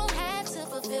 He don't have to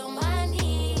fulfill my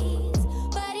needs,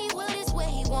 but he will this way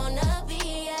he wanna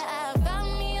be. I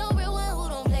found me a real one who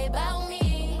don't play about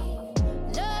me.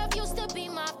 Love used to be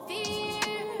my fear.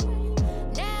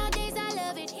 Nowadays I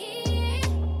love it here.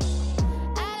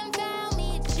 I done found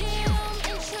me a gym.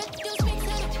 Introduce me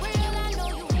to the real, I know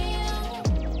you will.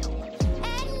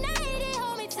 At night he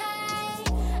hold me tight.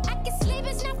 I can sleep,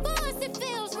 it's not forced, it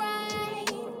feels right.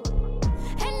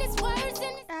 And it's words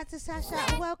and it's Out to Sasha,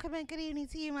 welcome and good evening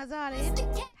to you, my darling.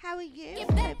 How are you?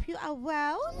 Hope you are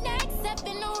well. next up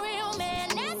in the real man,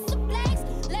 that's the flex.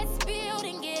 Let's build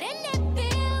and get in that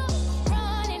field.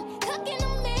 Running, cooking the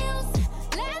meals,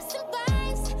 laughs and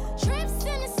vibes, trips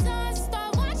in the sun,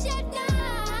 start watch at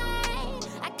night.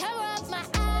 I cover up my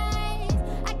eyes,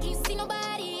 I can't see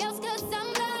nobody else cause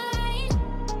I'm blind.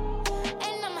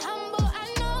 And I'm humble, I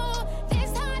know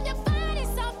this hard to find,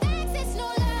 it's all facts, it's no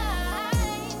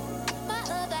lie. My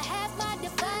other half, my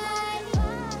divide.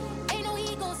 Ain't no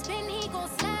he gon' spin, he gon'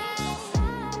 slide.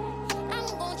 I'm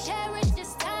gon' cherish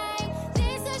this time.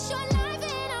 This a short life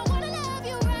and I wanna love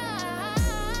you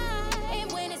right.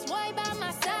 And when it's right by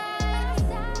my side,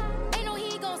 ain't no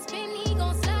he gon' spin, he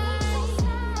gon' slide.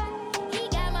 He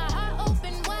got my heart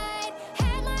open wide.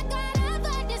 Had my guard up,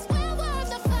 but this will worth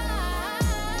the fight.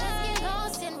 Let's get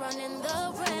lost and run in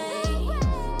the rain.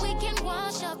 We can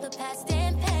wash off the past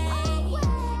and pain.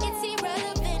 It's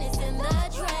irrelevant, it's in the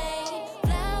drain.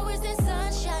 Flowers and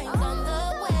sunshine on the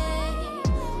way.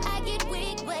 I get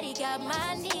weak, but he got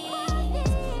my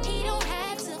needs. He don't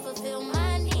have to fulfill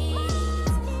my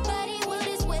needs, but he will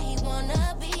this way he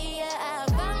wanna be. I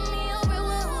found me a real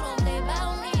one who don't play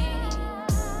about me.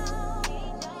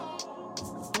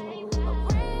 A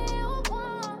real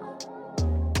one.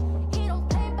 He don't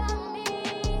play about me.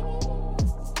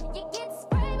 You get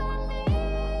sprayed by me.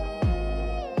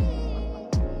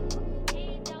 He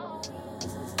don't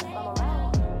play about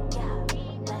me. Yeah,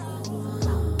 let's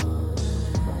go.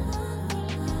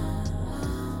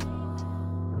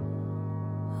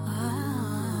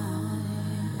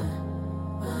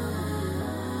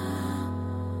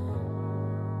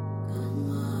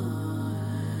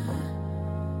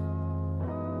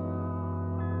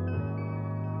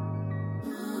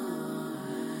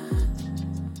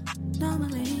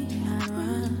 Normally I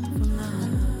run from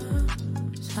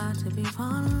love. It's hard to be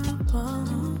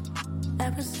vulnerable.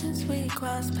 Ever since we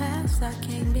crossed paths, I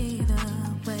can't be the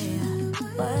way I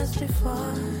was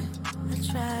before. I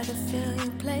try to fill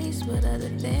your place with other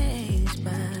things,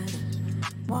 but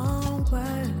it won't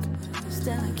work.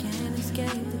 Still I can't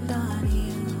escape the thought of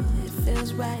you. It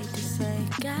feels right to say,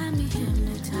 got me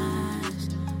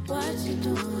hypnotized. What you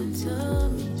doing to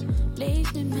me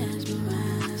leaves me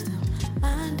mesmerized.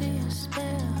 I'm under your spell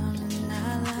and I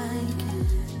like it.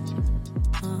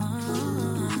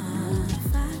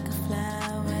 If I could fly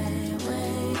way,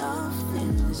 way off in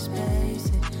the space,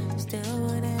 it still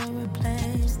wouldn't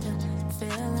replace the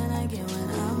feeling I get when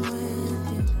I'm with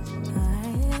you.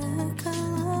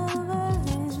 Come over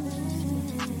and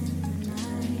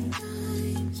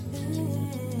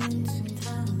spend some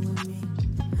time with me.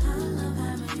 I love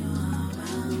having you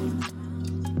around.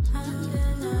 I don't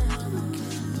deny I'm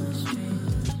okay.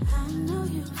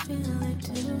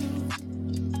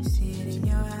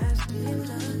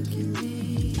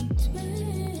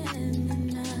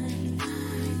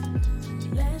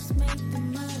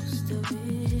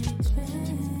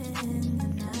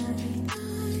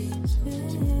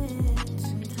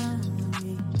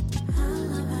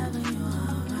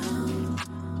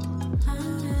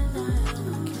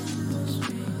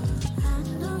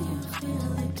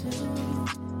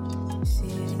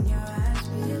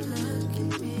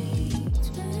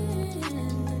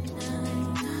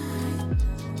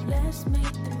 just make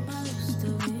the most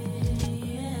of it.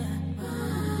 Yeah.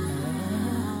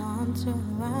 On to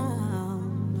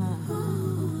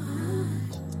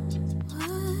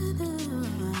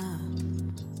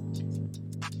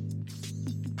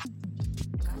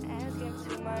Asking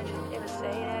too much, if I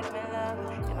say that I'm in love,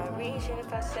 am I reaching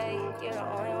if I say you're the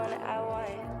only one that I want?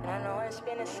 And I know it's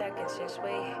been a second since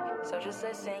we, so just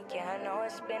listen, yeah, I know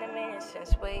it's been a minute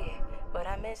since we, but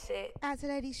I miss it. Out to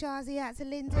Lady Shazi, out to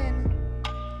Lyndon,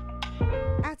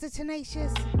 out to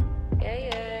Tenacious.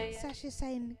 Yeah. Sasha's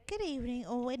saying, good evening,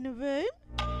 all in the room.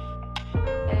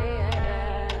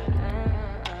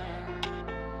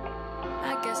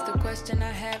 I guess the question I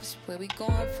have is where we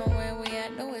going from where we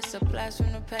at. No, it's a blast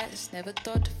from the past. Never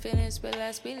thought the feelings would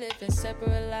last. We live in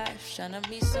separate lives, trying to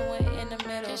meet somewhere in the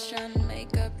middle, just trying to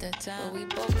make up that time. But we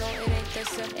both know it ain't that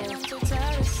simple. And I'm so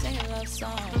tired of singing love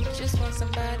songs. Just want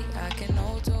somebody I can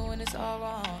hold to when it's all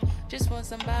wrong. Just want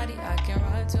somebody I can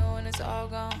run to when it's all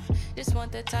gone. Just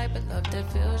want that type of love that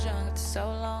feels young after so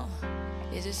long.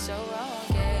 Is it so wrong,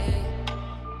 yeah?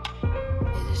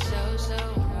 Is it so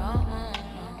wrong?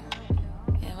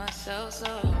 Am I so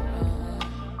wrong?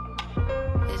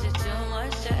 Is it too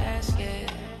much to ask, yeah?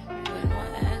 What am I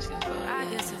asking for? I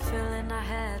guess the feeling I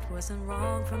had wasn't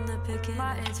wrong from the beginning.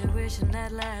 My intuition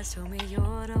at last told me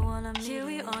you're the one I'm needing. Here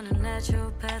we on a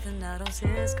natural path and I don't see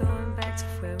us going back to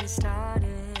where we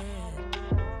started.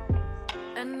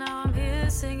 And now I'm here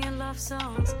singing love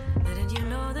songs, letting you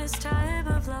know this type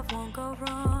of love won't go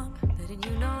wrong. Letting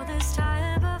you know this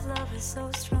type of love is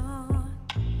so strong.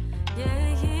 Yeah.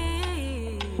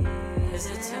 Is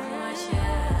it too much,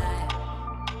 yeah?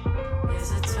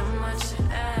 Is it too much to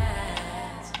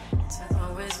ask? To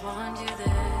always want you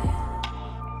there.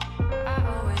 I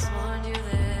always want you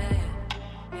there.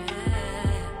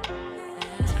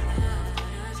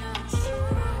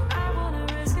 I wanna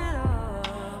risk it all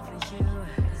for you.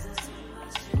 Is it too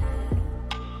much,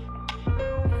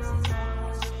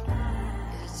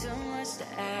 Is it too much to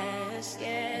ask,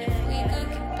 yeah? If we could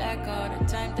get back all the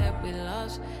time that we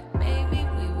lost, maybe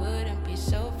we wouldn't be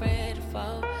so afraid to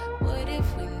fall. What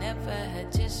if we never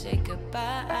had to say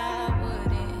goodbye? I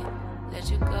wouldn't let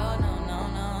you go, no.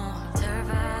 I'm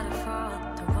terrified to fall,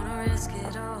 don't wanna risk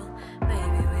it all.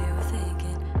 Maybe we were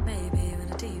thinking, maybe even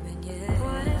a deep end, yeah.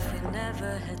 What if we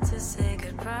never had to say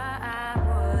goodbye? I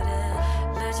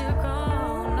wouldn't let you go,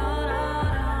 no.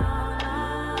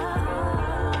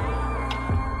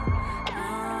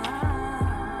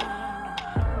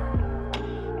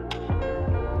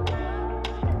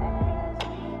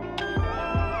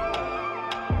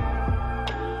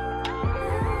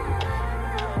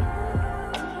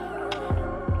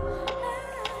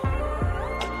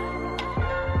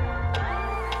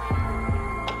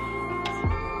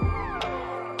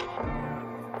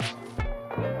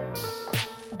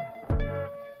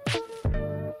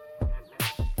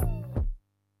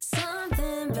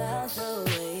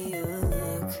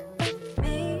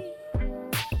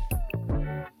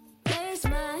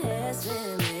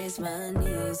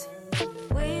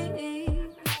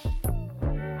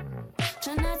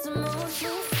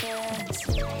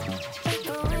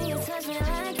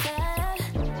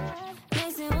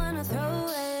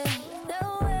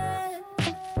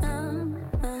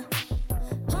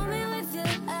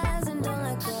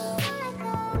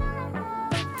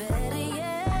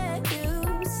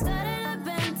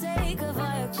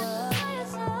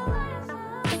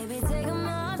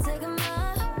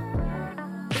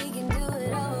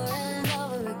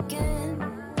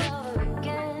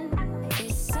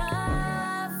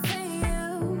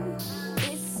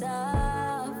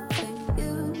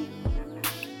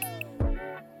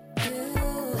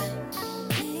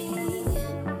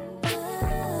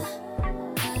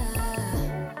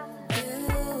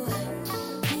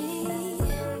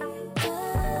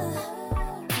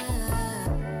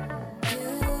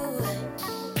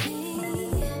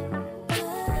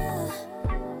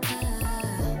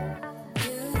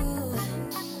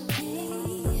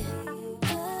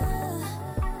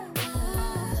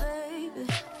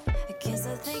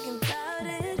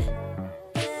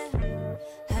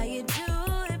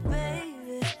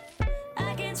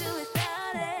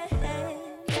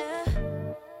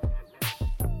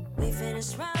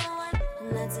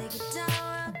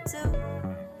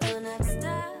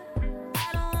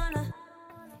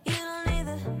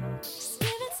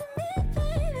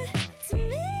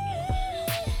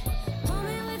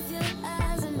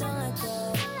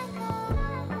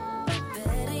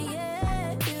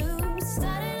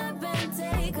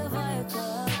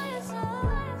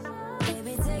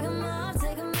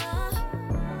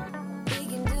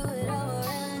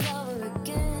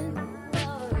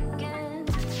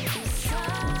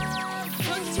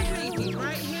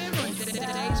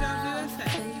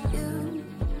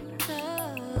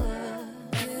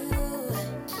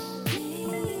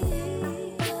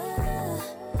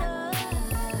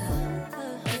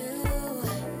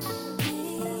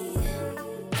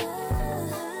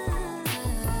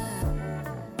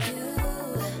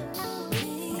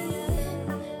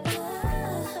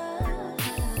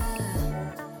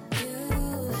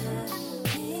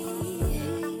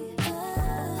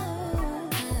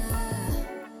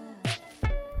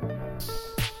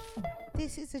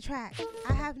 is the track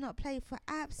I have not played for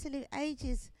absolute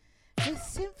ages. The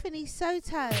Symphony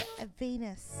Soto of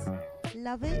Venus.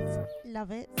 Love it,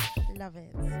 love it, love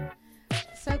it.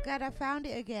 So glad I found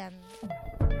it again.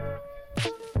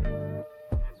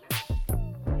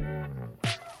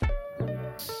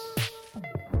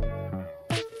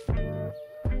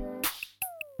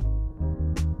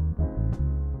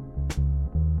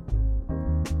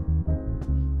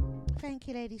 Thank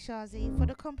you, Lady Shazi, for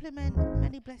the compliment.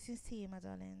 Many blessings to you, my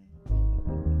darling.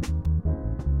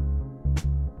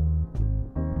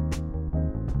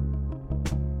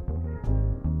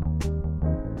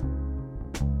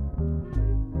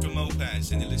 From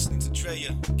Opaz, and you're listening to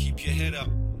Drea. Keep your head up.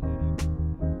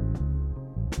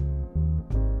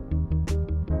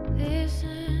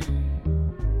 Listen,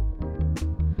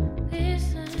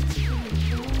 listen to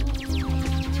me,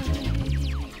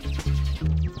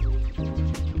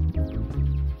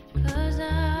 'cause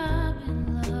I'm in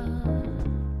love.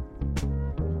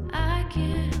 I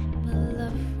can't but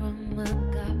love from a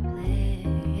God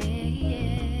place,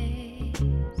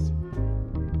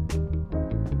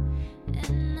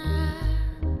 and I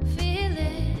feel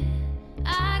it. I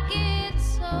get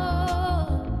so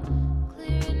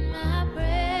clear in my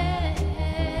breath.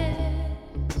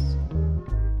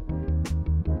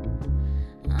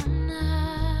 I'm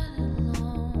not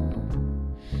alone,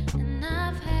 and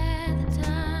I've had the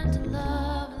time to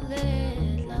love and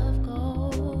let love go.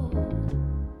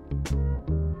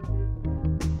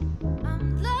 I'm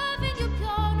loving you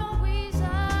pure, no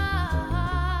reason.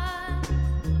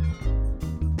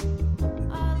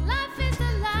 Our life is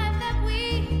the life that we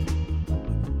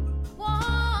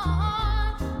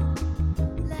want.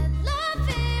 Let love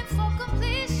in for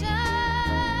completion.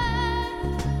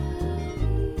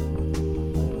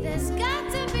 There's got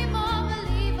to be more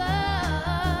believers.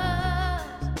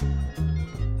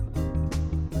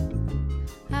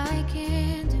 I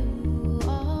can do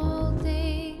all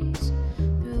things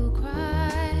through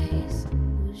Christ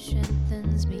who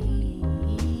strengthens me.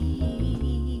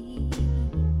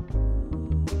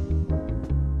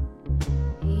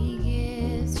 He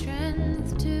gives strength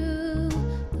to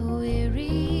the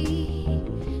weary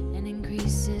and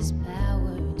increases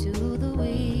power to the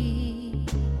weak.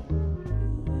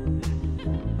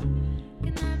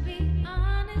 Can I be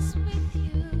honest with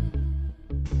you?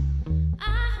 I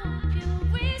hope you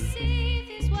receive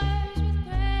these words with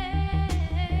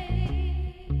grace.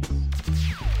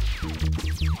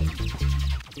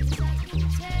 'Cause I can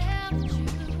tell the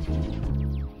truth.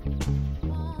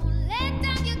 Won't let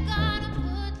down, you gotta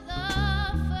put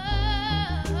love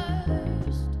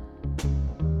first.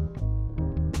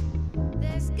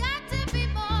 There's got to be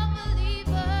more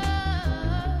believers.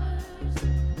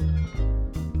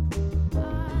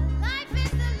 Our life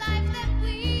is the life that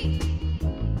we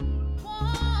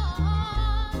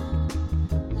want.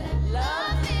 Let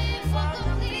love in for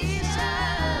completion.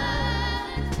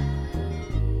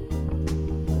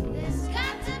 There's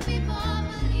got to be more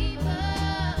believers.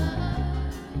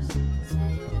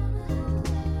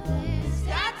 There's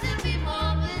got to be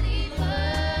more believers.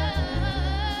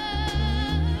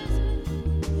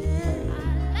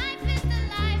 Our life is the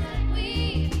life that we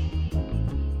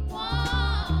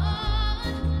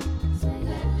want.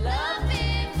 Let love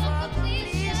in for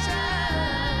completion.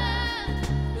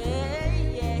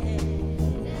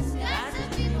 There's got to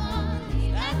be more,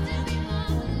 got to be more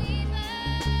believers.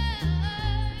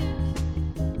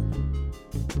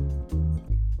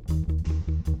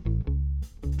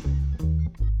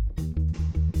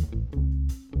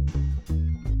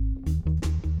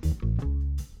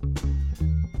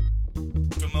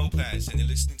 From Opaz, and you're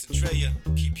listening to Drea.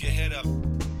 Keep your head up.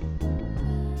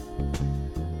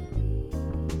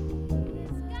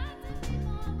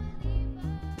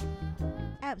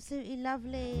 Absolutely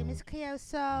lovely. Miss Cleo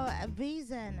Soul,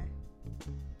 Reason.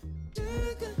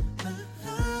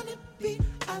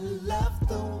 I love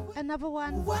the Another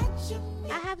one what you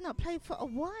I have not played for a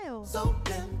while, so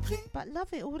damn clean. but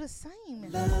love it all the same.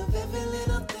 Love every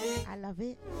little thing, I love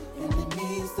it. and it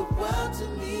means the world to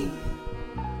me.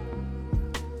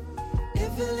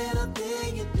 Every little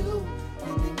thing you do,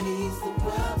 and it means the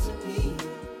world to me.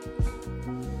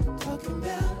 Talking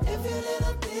about every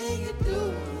little thing you do.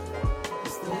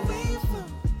 It's the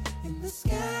waveform in the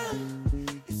sky.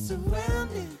 It's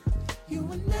surrounding you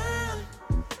and I,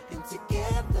 and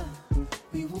together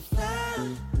we will fly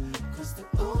across the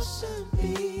ocean,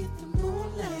 beneath the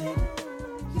moonlight.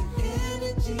 Your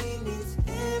energy needs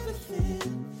everything.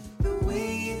 The way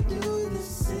you do the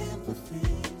simple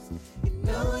things. You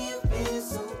know you've been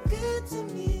so good to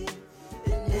me,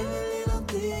 and every little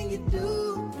thing you do,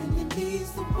 and it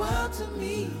means the world to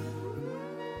me.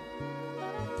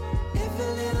 Every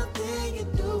little thing you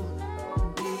do.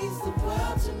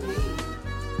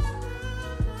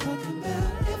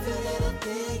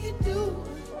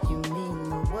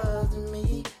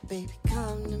 Baby,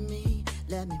 come to me,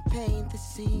 let me paint the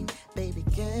scene. Baby,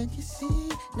 can't you see?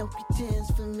 No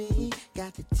pretense for me.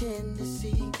 Got the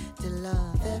tendency to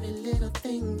love every little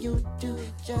thing you do.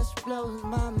 It just blows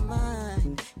my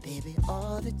mind, baby,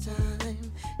 all the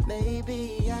time.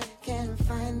 Maybe I can't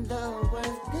find the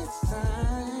words this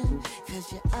time,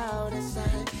 'cause you're out of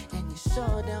sight and you're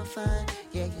so damn fine.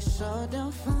 Yeah, you're so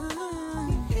damn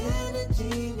fine. Your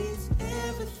energy needs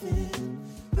everything.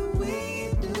 The way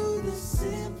you do the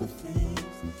simple things.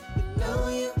 You know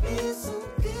you've been so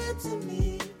good to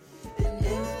me. And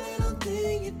every little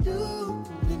thing you do,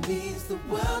 it means the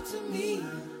world to me.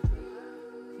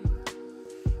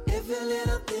 Every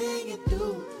little thing you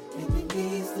do, it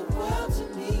means the world to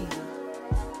me.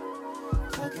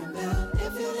 Talking about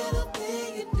every little thing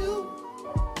you do,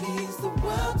 means the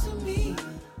world to me.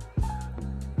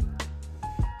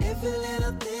 Every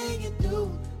little thing you do,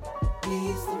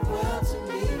 means the world to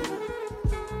me.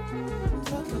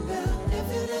 Talking about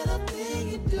every little thing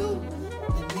you do,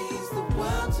 it means the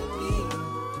world to me.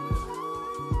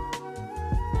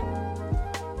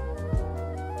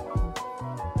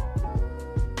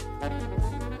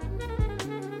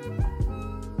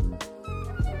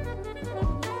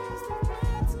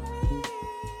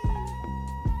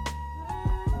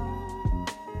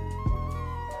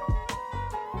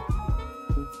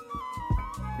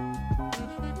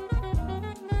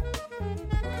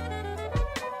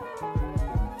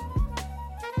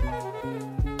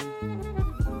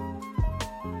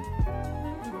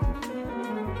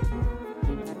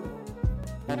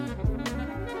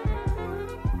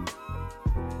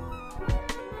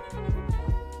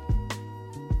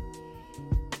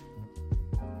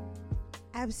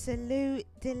 Absolute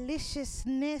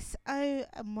deliciousness. Oh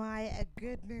my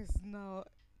goodness. No,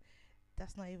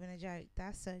 that's not even a joke.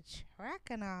 That's a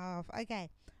track and a half. Okay.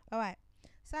 All right.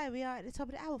 So we are at the top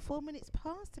of the hour. 4 minutes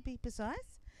past to be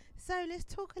precise. So let's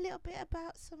talk a little bit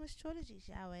about some astrology,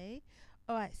 shall we?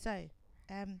 All right. So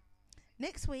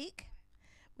next week,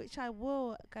 which I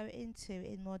will go into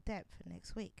in more depth for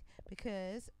next week,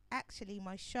 because actually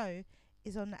my show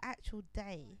is on the actual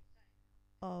day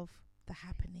of the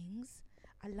happenings.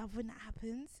 I love when that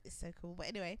happens. It's so cool. But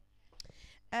anyway,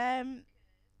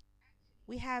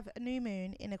 we have a new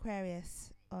moon in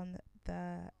Aquarius on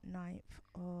the 9th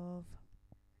of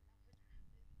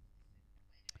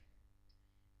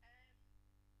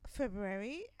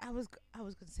February. I was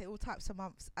going to say all types of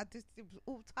months. It was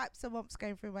all types of months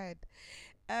going through my head.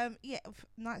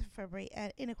 9th of February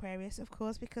in Aquarius, of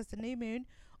course, because the new moon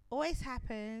always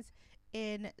happens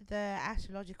in the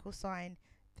astrological sign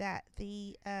that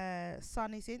the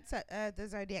sun is in, so the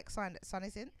zodiac sign that sun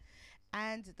is in,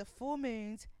 and the full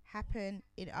moons happen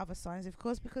in other signs, of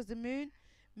course, because the moon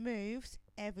moves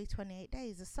every 28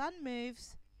 days. The sun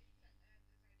moves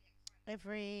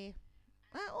every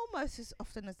almost as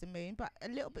often as the moon, but a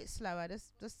little bit slower.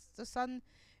 The sun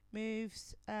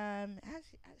moves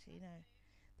actually no,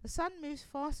 the sun moves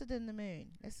faster than the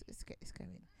moon. Let's get this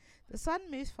going. The sun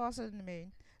moves faster than the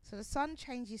moon. So the sun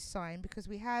changes sign because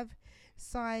we have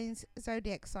signs,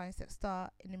 zodiac signs that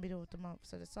start in the middle of the month.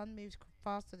 So the sun moves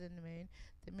faster than the moon.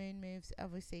 The moon moves,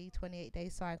 obviously, 28-day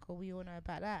cycle. We all know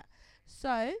about that.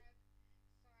 So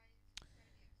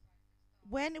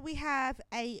when we have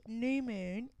a new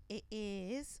moon, it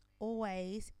is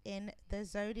always in the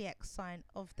zodiac sign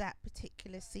of that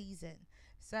particular season.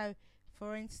 So,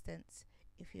 for instance,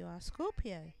 if you are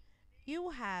Scorpio, you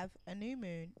will have a new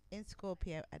moon in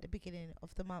Scorpio at the beginning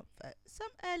of the month,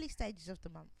 some early stages of the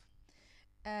month.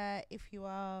 If you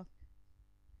are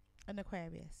an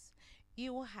Aquarius,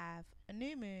 you will have a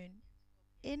new moon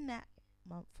in that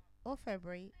month or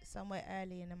February, somewhere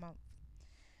early in the month.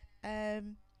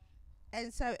 And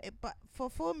so, but for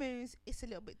full moons, it's a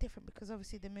little bit different because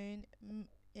obviously the moon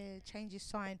changes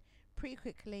sign pretty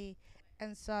quickly,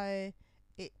 and so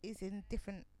it is in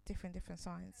different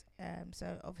signs.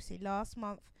 So obviously last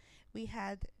month we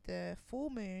had the full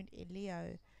moon in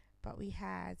Leo, but we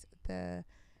had the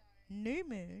new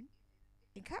moon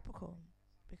in Capricorn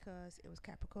because it was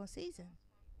Capricorn season.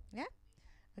 Yeah.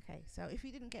 Okay. So if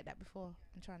you didn't get that before,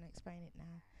 I'm trying to explain it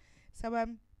now. So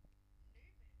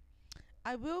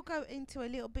I will go into a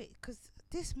little bit because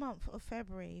this month of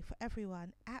February for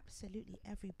everyone, absolutely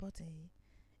everybody,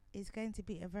 is going to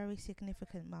be a very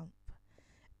significant month.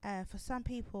 For some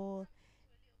people,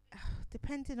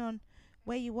 depending on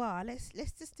where you are, let's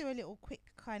just do a little quick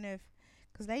kind of,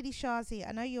 because Lady Shazi,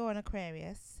 I know you're an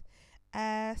Aquarius.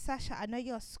 Sasha, I know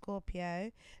you're a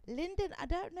Scorpio. Lyndon, I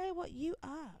don't know what you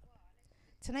are.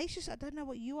 Tenacious, I don't know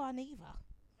what you are neither.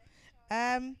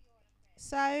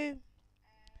 So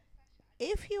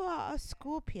if you are a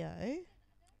Scorpio,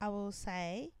 I will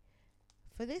say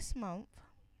for this month,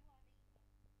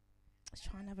 let's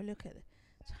try and have a look at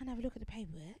the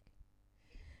paperwork.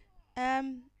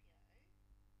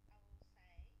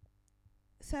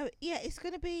 So yeah, it's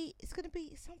gonna be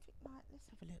something like, let's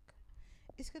have a look.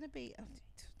 It's gonna be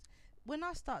when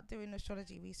I start doing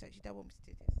astrology research, you don't want me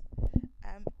to do this.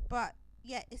 But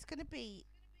yeah, it's gonna be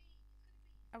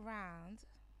around.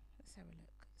 Let's have a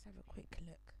look. Let's have a quick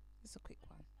look. Just a quick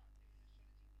one.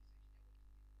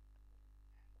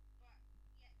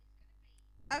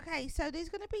 Okay, so there's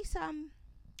gonna be some.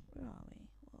 Where are we?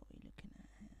 What are we looking at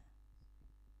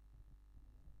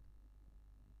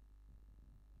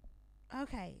here?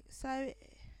 Okay, so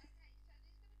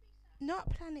not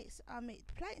planets.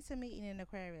 Planets are meeting in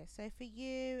Aquarius. So for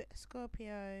you,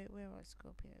 Scorpio, where are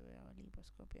Scorpio? Where are Libra,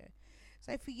 Scorpio?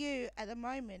 So for you, at the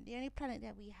moment, the only planet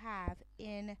that we have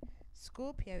in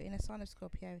Scorpio, in a sign of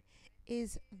Scorpio,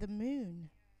 is the Moon.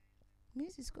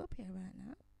 Moon's in Scorpio right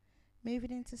now,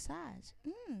 moving into Sag.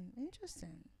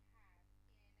 Interesting.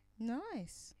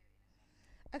 Nice.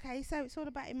 Okay, so it's all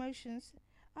about emotions.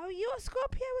 Oh, you're a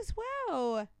Scorpio as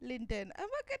well, Lyndon. Oh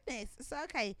my goodness. So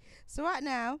okay, so right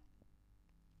now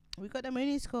we've got the Moon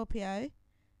in Scorpio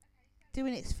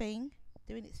doing its thing.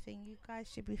 You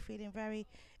guys should be feeling very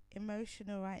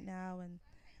emotional right now, and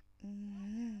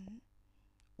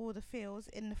all the feels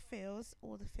in the feels,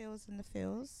 all the feels in the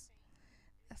feels.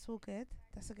 That's all good.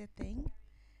 That's a good thing.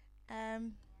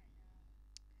 And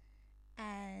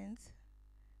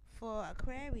for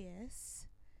Aquarius,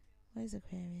 where's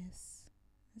Aquarius?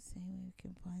 Let's see where we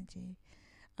can find you.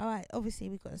 All right, obviously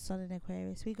we've got the Sun in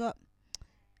Aquarius. We got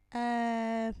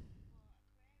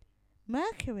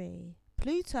Mercury,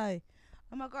 Pluto.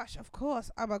 Oh my gosh, of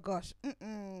course. Oh my gosh.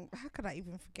 How could I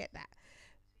even forget that?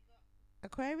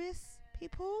 Aquarius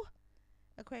people,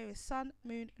 Aquarius Sun,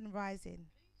 Moon, and Rising.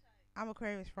 I'm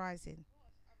Aquarius Rising.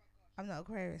 I'm not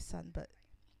Aquarius Sun, but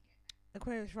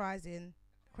Aquarius Rising,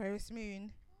 Aquarius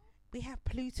Moon. We have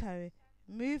Pluto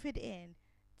moving in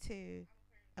to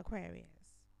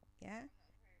Aquarius. Yeah.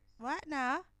 Right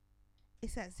now,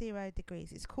 it's at 0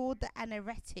 degrees. It's called the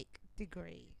anaretic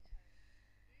degree.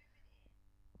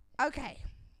 Okay,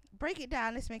 break it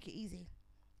down. Let's make it easy.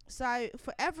 So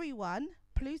for everyone,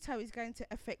 Pluto is going to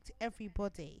affect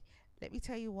everybody. Let me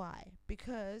tell you why.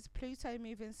 Because Pluto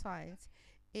moving signs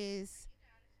is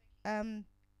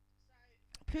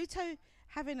Pluto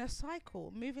having a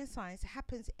cycle. Moving signs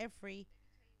happens every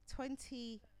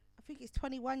 20. I think it's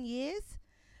 21 years.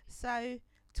 So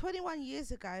 21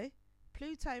 years ago,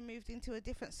 Pluto moved into a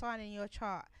different sign in your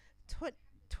chart.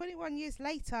 21 years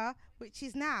later, which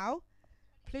is now,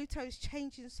 Pluto's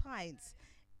changing signs.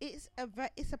 It's a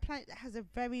planet that has a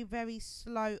very, very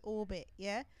slow orbit,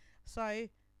 yeah? So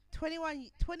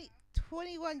 21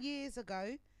 years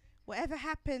ago, whatever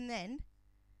happened then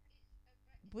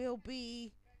will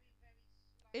be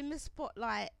in the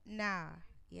spotlight now,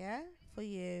 yeah, for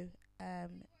you.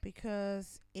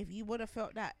 Because if you would have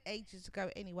felt that ages ago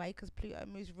anyway, because Pluto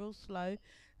moves real slow,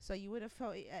 so you would have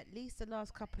felt it at least the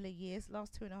last couple of years,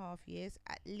 last 2.5 years,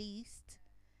 at least,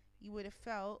 you would have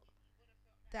felt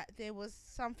that there was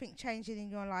something changing in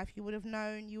your life. You would have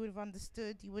known, you would have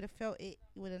understood, you would have felt it,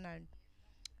 you would have known.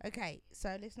 Okay,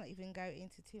 so let's not even go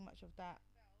into too much of that.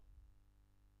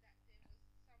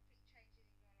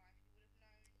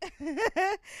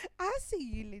 I see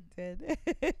you, Lyndon.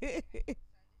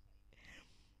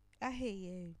 I hear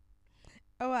you.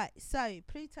 Alright, so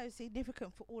Pluto is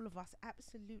significant for all of us,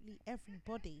 absolutely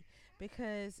everybody,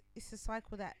 because it's a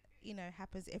cycle that,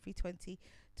 happens every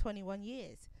 21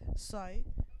 years. So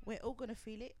we're all going to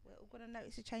feel it. We're all going to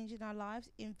notice a change in our lives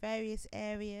in various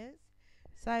areas.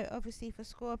 So obviously for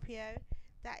Scorpio,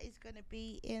 that is going to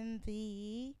be in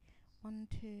the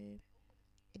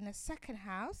in the second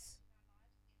house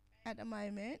at the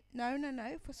moment. No.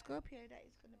 For Scorpio, that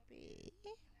is going to be.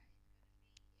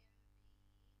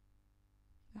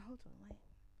 Oh, hold on, wait.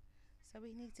 So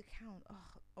we need to count.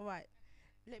 Oh, all right.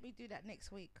 Let me do that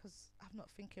next week because I'm not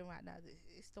thinking right now.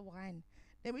 It's the wine.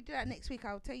 Let me do that next week.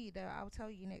 I'll tell you though. I'll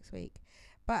tell you next week.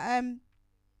 But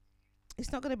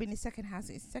it's not going to be in the second house.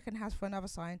 It's the second house for another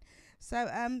sign. So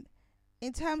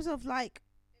in terms of like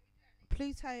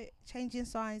Pluto changing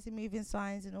signs and moving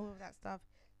signs and all of that stuff,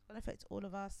 it's going to affect all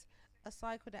of us. A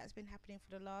cycle that's been happening for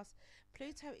the last.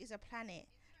 Pluto is a planet.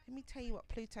 Let me tell you what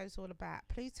Pluto is all about.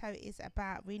 Pluto is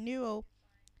about renewal,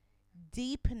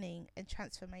 deepening, and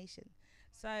transformation.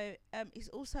 So it's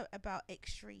also about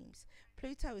extremes.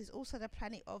 Pluto is also the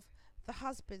planet of the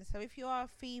husband. So if you are a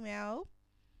female,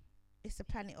 it's the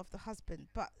planet of the husband,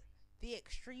 but the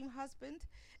extreme husband.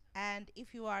 And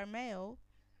if you are a male,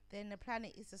 then the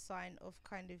planet is a sign of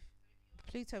kind of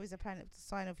Pluto is a planet of the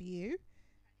sign of you.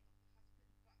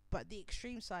 but the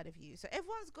extreme side of you. So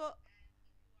everyone's got,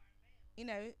 you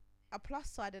know, a plus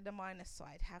side and a minus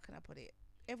side. How can I put it?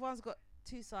 Everyone's got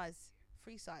 2 sides,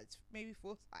 3 sides, maybe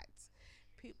 4 sides.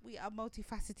 We are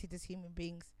multifaceted as human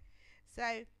beings.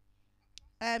 So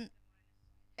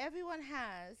everyone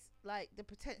has like the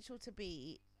potential to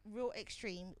be real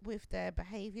extreme with their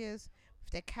behaviors,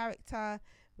 with their character,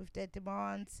 with their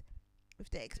demands,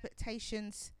 with their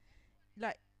expectations.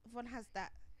 Like everyone has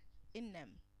that in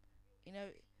them. You know,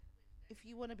 if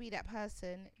you want to be that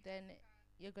person, then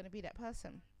you're going to be that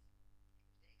person.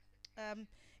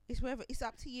 It's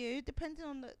up to you, depending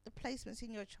on the placements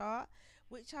in your chart,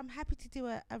 which I'm happy to do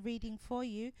a reading for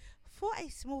you for a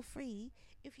small fee.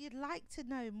 If you'd like to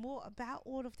know more about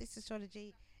all of this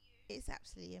astrology, it's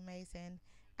absolutely amazing,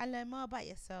 and learn more about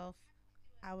yourself.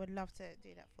 I would love to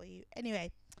do that for you.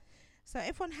 Anyway, so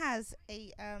everyone has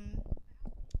a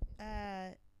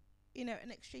you know,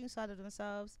 an extreme side of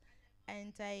themselves,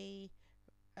 and a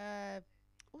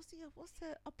what's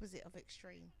the opposite of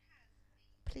extreme?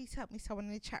 Please help me, someone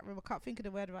in the chat room. I can't think of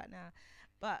the word right now,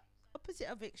 but opposite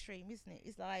of extreme, isn't it?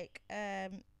 It's like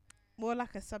more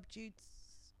like a subdued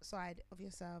side of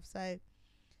yourself. So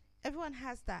everyone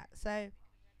has that. So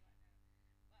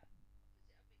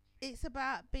it's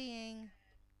about being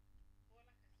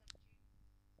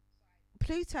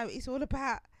Pluto is all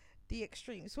about the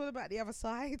extreme. It's all about the other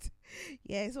side.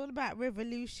 Yeah, it's all about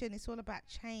revolution. It's all about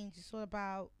change. It's all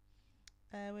about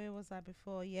where was I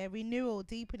before? Yeah, renewal,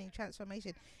 deepening,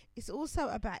 transformation. It's also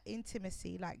about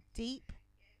intimacy, like deep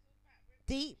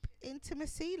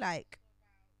intimacy, like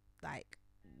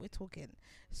we're talking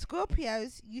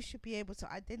Scorpios. You should be able to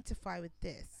identify with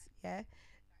this. Yeah,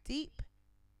 deep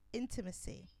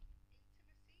intimacy.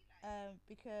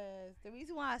 Because the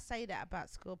reason why I say that about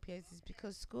Scorpios is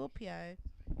because Scorpio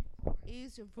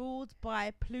is ruled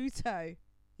by Pluto.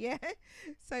 Yeah,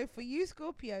 so for you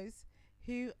Scorpios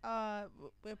who are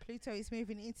where Pluto is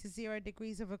moving into 0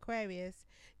 degrees of Aquarius,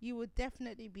 you will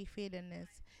definitely be feeling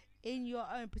this in your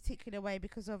own particular way,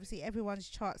 because obviously everyone's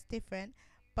chart's different,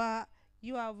 but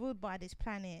you are ruled by this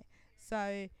planet,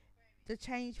 so the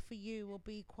change for you will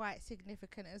be quite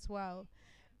significant as well.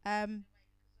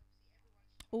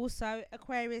 Also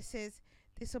Aquarius says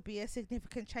this will be a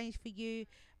significant change for you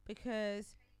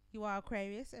because you are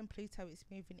Aquarius and Pluto is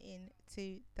moving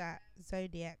into that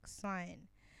zodiac sign.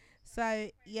 So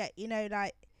yeah, you know,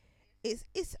 like it's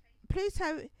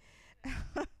Pluto.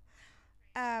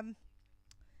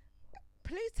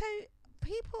 Pluto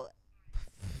people.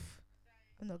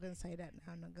 I'm not gonna say that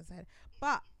now. I'm not gonna say that.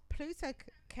 But Pluto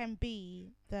can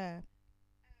be the.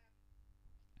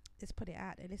 Let's put it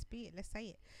out there. Let's be it. Let's say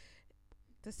it.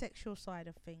 The sexual side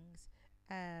of things.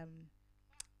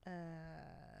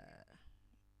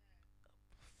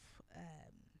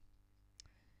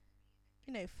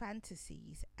 You know,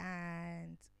 fantasies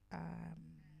and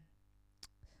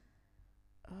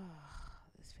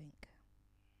let's think.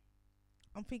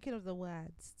 I'm thinking of the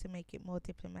words to make it more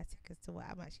diplomatic as to what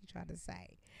I'm actually trying to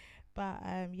say. But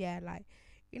yeah, like,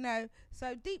 you know,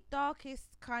 so deep darkest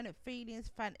kind of feelings,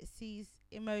 fantasies,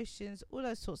 emotions, all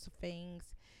those sorts of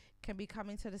things can be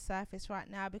coming to the surface right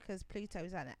now because Pluto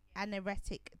is at an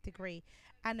anaretic degree.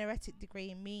 Anaretic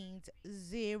degree means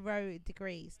 0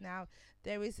 degrees. Now,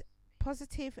 there is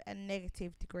positive and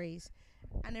negative degrees.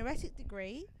 Anaretic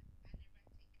degree,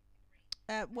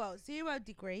 0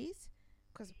 degrees,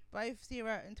 because both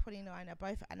 0 and 29 are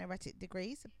both anaretic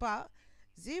degrees, but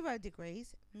 0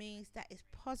 degrees means that is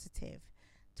positive.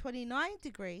 29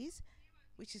 degrees,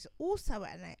 which is also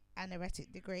an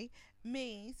anaretic degree,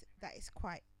 means that it's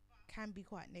can be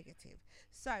quite negative.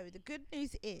 So the good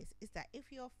news is that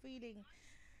if you're feeling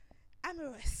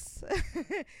amorous,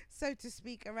 so to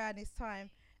speak, around this time,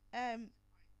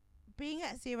 being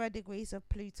at 0 degrees of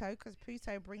Pluto, because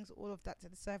Pluto brings all of that to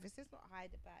the surface, let's not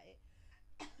hide about it.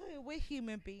 We're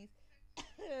human beings.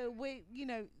 We're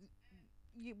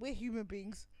human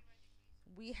beings.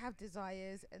 We have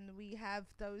desires and we have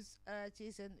those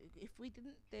urges, and if we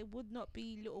didn't, there would not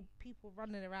be little people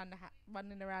running around the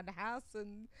house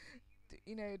and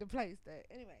the place there.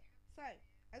 Anyway, so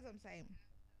as I'm saying,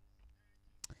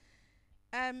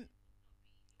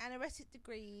 anaretic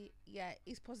degree,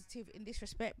 is positive in this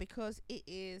respect because it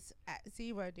is at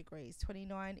 0 degrees.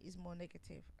 29 is more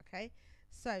negative. Okay,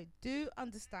 so do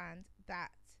understand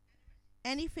that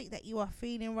anything that you are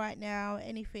feeling right now,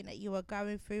 anything that you are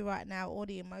going through right now, all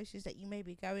the emotions that you may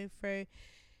be going through,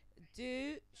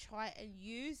 do try and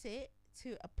use it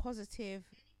to a positive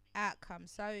outcome.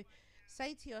 So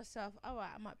say to yourself, all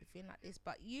right, I might be feeling like this,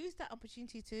 but use that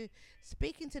opportunity to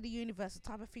speak into the universe, the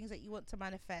type of things that you want to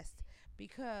manifest,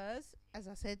 because as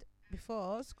I said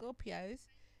before, Scorpios,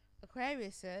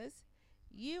 Aquariuses,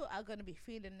 you are going to be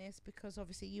feeling this because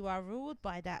obviously you are ruled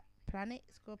by that planet,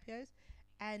 Scorpios,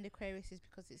 and Aquarius is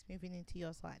because it's moving into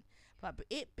your sign. But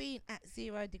it being at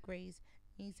 0 degrees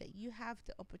means that you have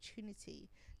the opportunity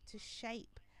to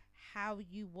shape how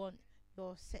you want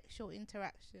your sexual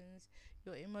interactions,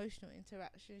 your emotional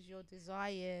interactions, your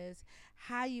desires,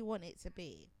 how you want it to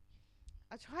be.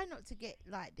 I try not to get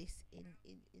like this in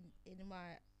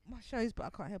my shows, but I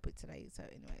can't help it today. So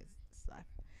anyways, it's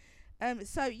life.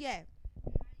 So yeah,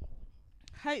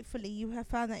 hopefully you have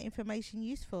found that information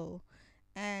useful,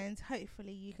 and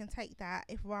hopefully you can take that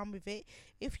if run with it.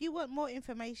 If you want more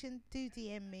information, do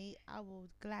DM me. I will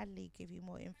gladly give you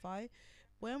more info.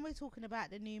 When we're talking about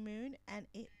the new moon and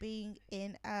it being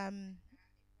in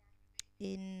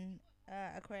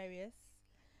Aquarius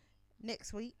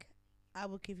next week, I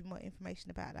will give you more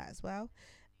information about that as well.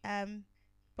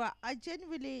 But I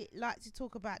generally like to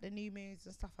talk about the new moons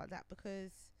and stuff like that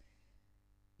because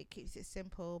it keeps it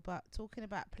simple. But talking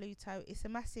about Pluto, it's a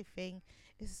massive thing.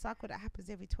 It's a cycle that happens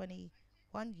every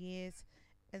 21 years,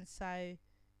 and so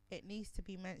it needs to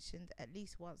be mentioned at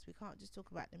least once. We can't just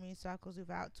talk about the moon cycles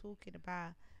without talking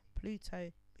about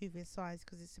Pluto moving signs,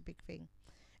 because it's a big thing,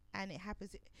 and it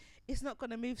happens. It's not going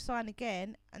to move sign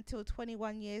again until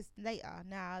 21 years later.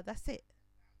 Now that's it.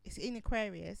 It's in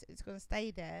Aquarius. It's going to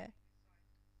stay there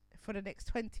for the next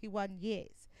 21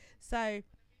 years. So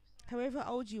however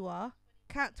old you are,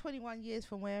 count 21 years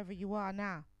from wherever you are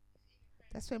now.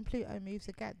 That's when Pluto moves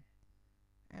again,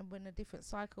 and when a different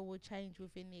cycle will change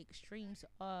within the extremes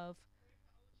of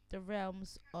the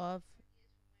realms of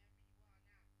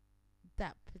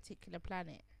that particular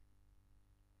planet.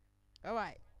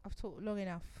 Alright, I've talked long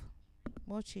enough.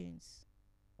 More tunes.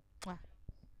 Mwah.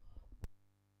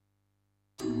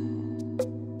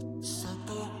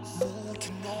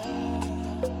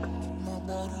 My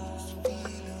body's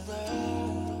feeling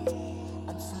right.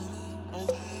 I'm feeling a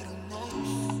little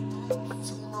nice,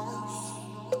 too nice.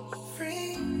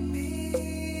 Free me,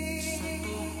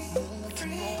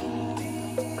 free me.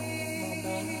 My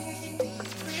body's feeling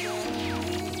right.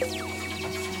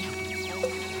 I'm feeling a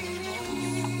little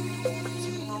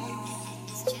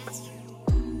nice, too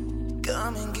nice.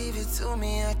 Come and give it to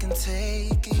me, I can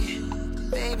take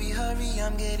it. Baby, hurry,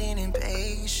 I'm getting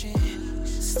impatient.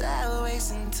 Stop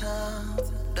wasting time,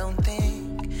 don't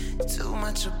think too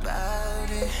much about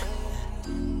it.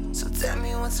 So tell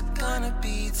me what's it gonna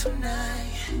be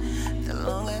tonight. The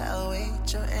longer I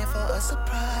wait, you're in for a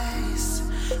surprise.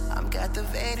 I'm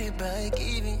captivated by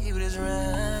giving you this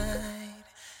ride.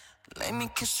 Let me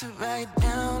kiss it right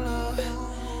down low.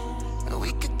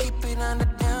 We could keep it on the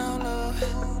down low.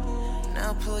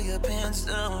 Now pull your pants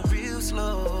down real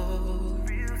slow.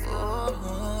 Oh,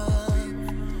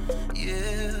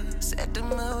 yeah, set the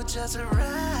mood just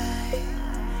right.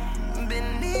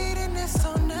 Been needing this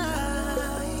all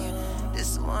night.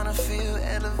 Just wanna feel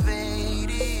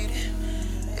elevated.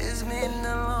 It's been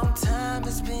a long time,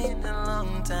 it's been a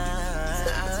long time.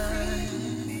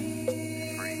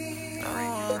 I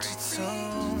want you to,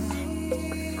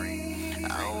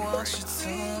 I want you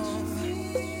to,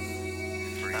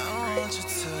 I want you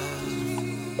to.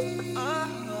 Oh.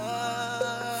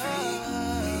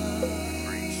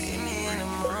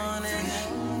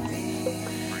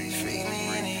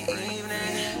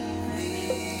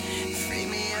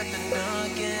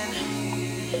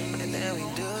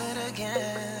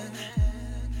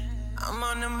 I'm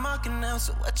on the market now,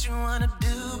 so what you wanna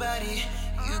do, buddy?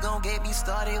 You gon' get me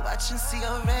started, watch and see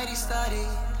already started.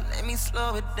 Let me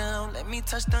slow it down, let me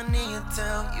touch down in your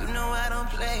town. You know I don't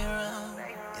play around,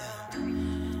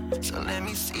 yeah. So let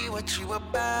me see what you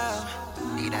about.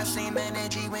 Need that same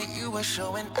energy when you were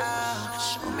showing out.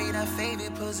 Show me that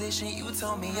favorite position you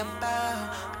told me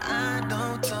about. I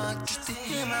don't talk just to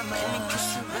hear my mind. Let me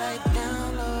kiss it right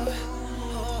down low.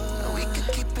 We could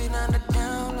keep it on the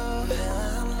down low.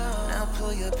 Now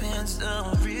pull your pants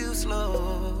down real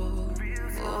slow.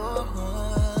 Oh,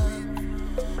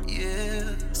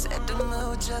 yeah, set the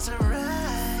mood just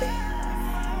right.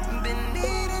 Been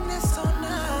needing this all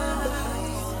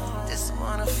night. Just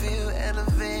wanna feel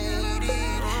elevated.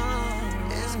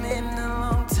 It's been a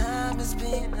long time, it's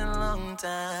been a long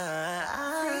time.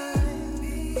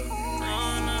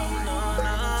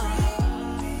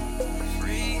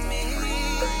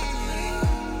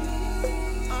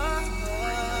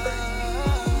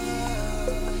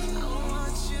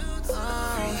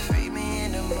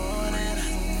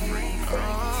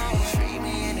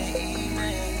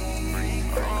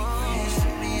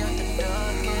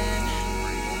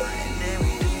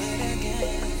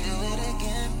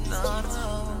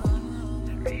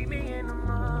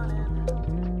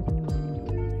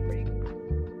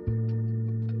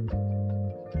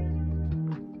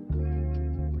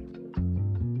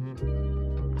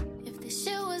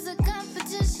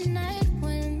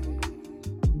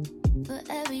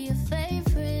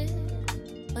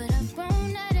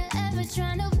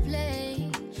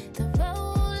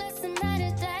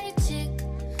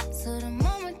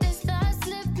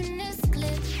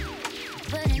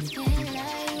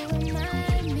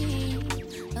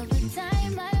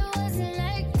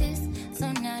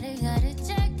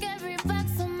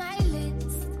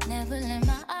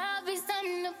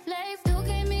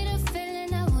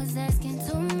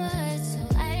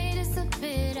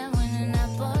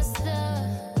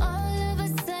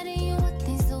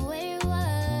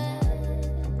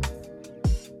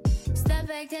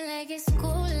 acting like it's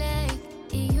cool, like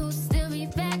it used to be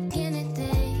back in the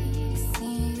day.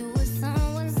 Seeing you with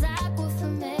someone's awkward for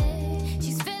me.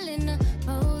 She's feeling the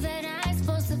role that I'm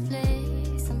supposed to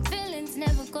play. Some feelings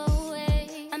never go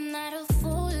away. I'm not a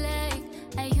fool, like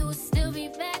I used to be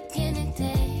back in the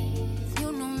day.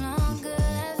 You no longer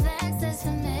have access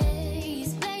to me.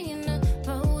 He's playing the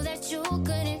role that you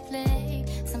couldn't play.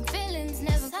 Some feelings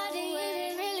never go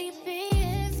away. Really be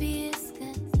envious,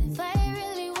 'cause if I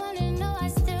really wanna know, I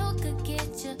still could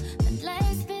get you. But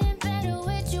life's been better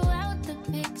with you out the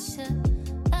picture.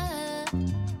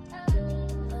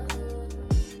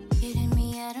 Getting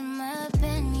me out of my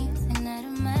panties and out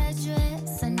of my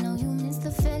dress. I know you miss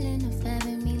the feeling of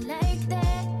having me like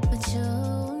that, but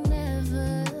you'll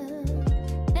never,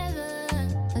 never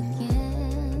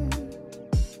again.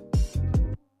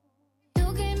 You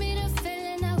gave me the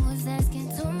feeling I was asking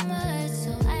too much,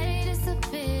 so I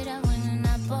disappeared. I went and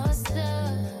I bossed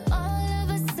up. All of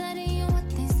a sudden, you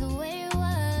want things the way it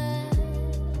was.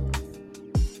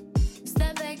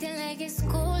 Stop acting like it's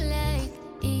cool, like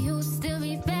it used to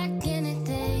be back in the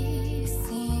day.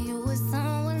 Seeing you with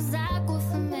someone's awkward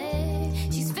for me.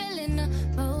 She's feeling the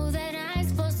role that I'm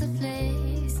supposed to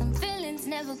play. Some feelings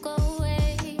never go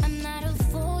away. I'm not a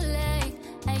fool, like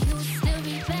I used to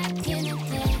be back in the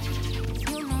day.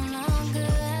 You no longer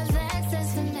have access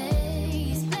to me.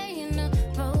 He's playing the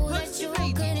role that you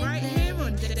couldn't right play. here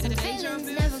on Some Deja feelings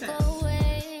Vu never FM. go away.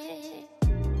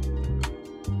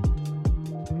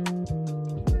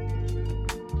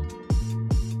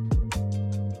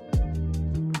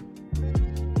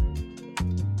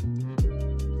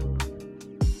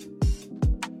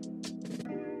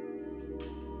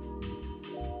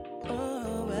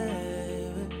 Oh,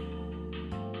 baby.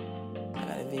 I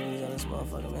got a VVs on this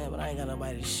motherfucker, man, but I ain't got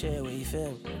nobody to share with, you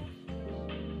feel me?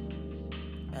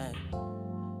 Hey.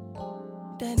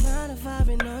 That 9 to 5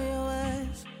 been on your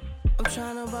ass. I'm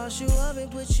tryna boss you up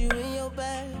and put you in your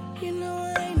bag. You know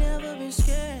I ain't never been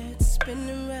scared to spin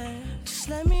the rag. Just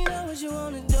let me know what you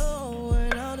wanna do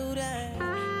and I'll do that.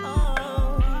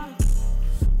 Oh,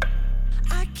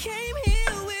 I came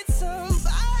here with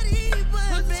somebody,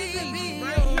 but baby,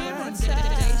 right here on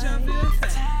Deja Vu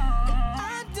FM.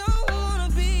 I don't wanna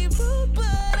be rude,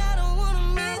 but I don't wanna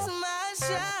miss my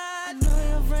shot. I know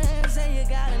your friends say you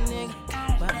got a nigga,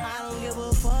 but I don't give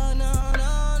a fuck, no,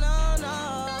 no, no, no,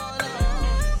 no.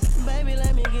 Baby,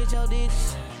 let me get your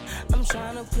digits. I'm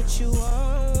tryna put you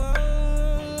on.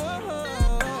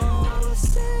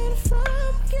 Stand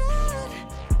from God,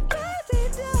 baby,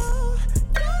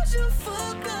 don't you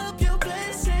fuck up your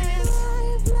blessings. I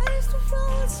ain't blessed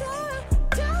from time.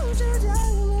 Don't you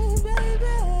tell me,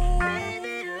 baby.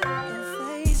 Your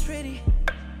face pretty,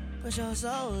 but your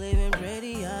soul even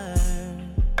prettier.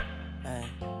 Ay.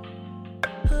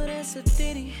 Hood is a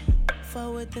ditty,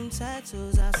 fuck with them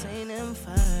tattoos, I seen them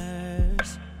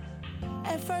first.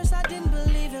 At first I didn't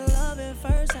believe in love at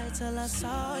first sight till I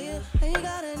saw you. And you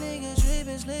got a nigga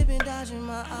tripping, slipping, dodging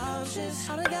my options.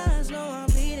 All the guys know I'm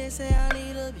beat, they say I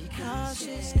need to be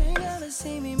cautious. They never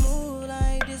seen me move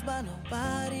like this by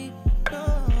nobody. No.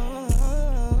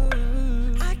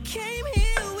 I came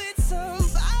here with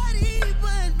somebody,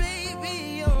 but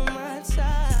baby, you're my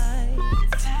type.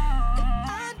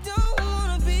 I don't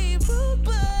wanna be rude,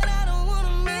 but I don't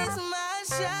wanna miss my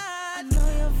shot. I know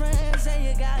your friends say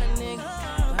you got a nigga,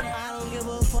 but I don't give a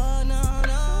fuck, no,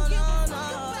 no, no, no.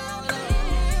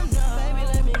 Baby,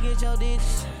 let me get your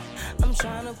digits. I'm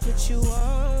tryna put you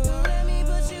on. Let me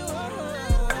put you on.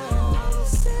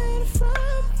 Stand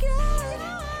from God,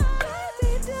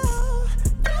 baby,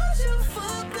 don't you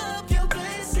fuck up your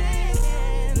blessings.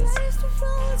 Place the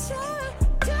wrong time,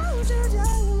 don't you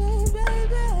tell me,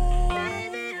 baby.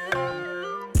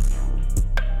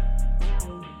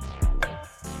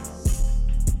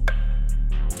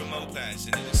 From Opaz,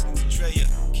 and you're listening to Drea.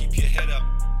 Keep your head up.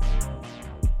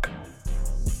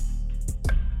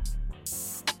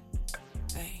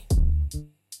 Hey.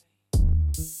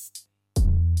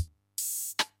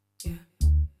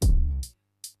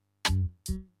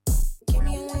 Give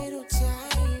me a little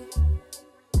time.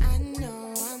 I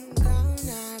know I'm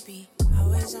gonna be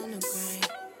always on the grind.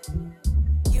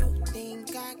 You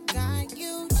think I got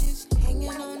you just hanging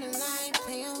on the line,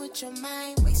 playing with your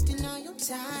mind, wasting all your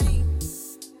time.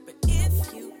 But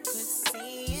if you could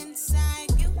see inside,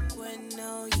 you would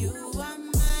know you are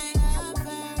my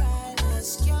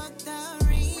apparatus. You're the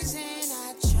reason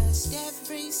I trust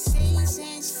every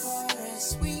season's for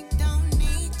us. We don't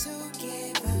need to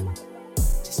give up.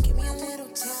 Just give me a little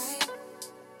time.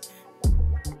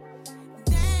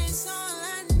 That's all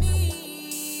I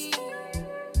need.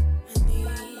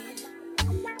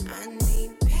 I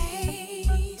need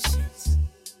patience.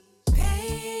 Patience.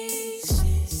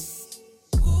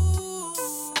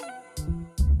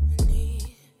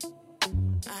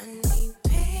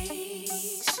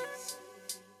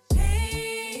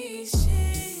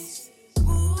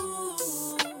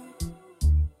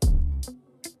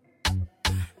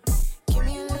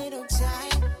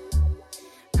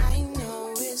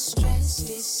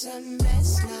 It's a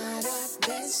mess, not our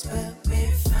best, but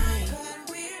we're fine.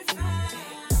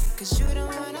 'Cause you're the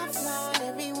one I flaunt.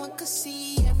 Everyone could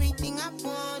see everything I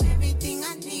want, everything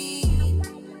I need.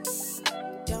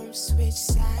 Don't switch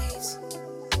sides.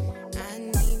 I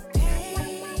need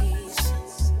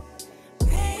patience,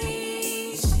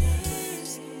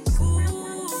 patience.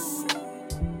 Ooh,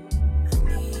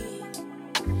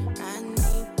 I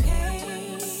need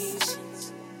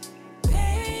patience,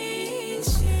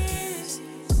 patience.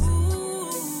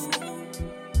 Ooh,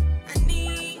 I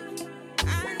need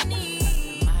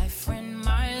my friend,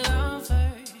 my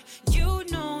lover. You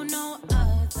know no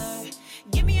other.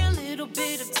 Give me a little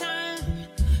bit of time.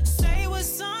 Say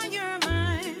what's on your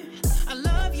mind. I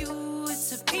love you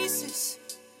to pieces.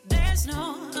 There's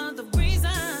no other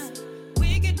reason.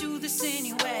 We could do this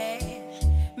anyway.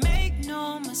 Make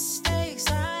no mistakes.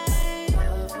 I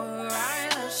love her. I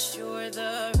love you're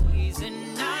the reason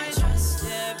I trust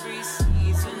every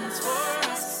season's for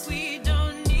us. We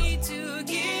don't need to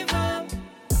give up.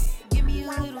 Give me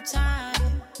a little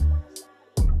time.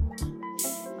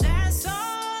 That's all I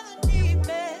need,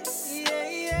 babe.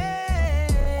 Yeah.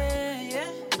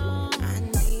 I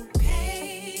need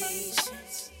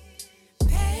patience,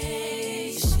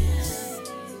 patience.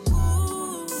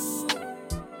 Ooh,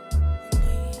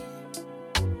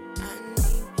 I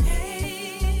need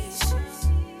patience,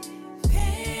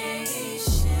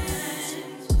 patience.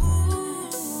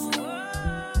 Ooh.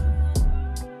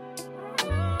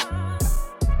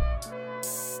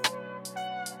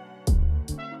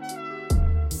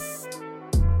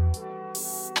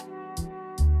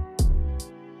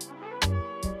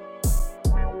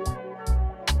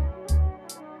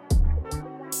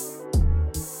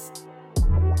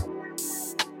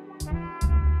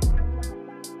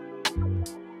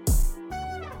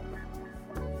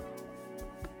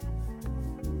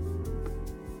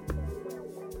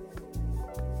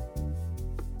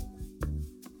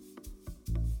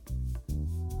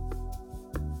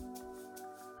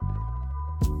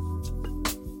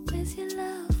 Where's your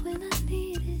love when I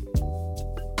need it?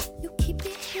 You keep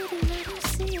it hidden, I don't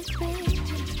see it, baby.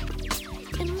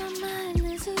 In my mind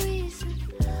there's a reason.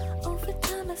 Over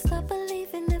time I start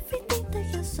believing everything that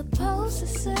you're supposed to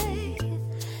say.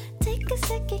 Take a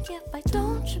second, yeah, why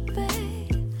don't you,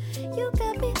 babe? You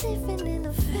got me living in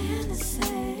a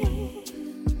fantasy.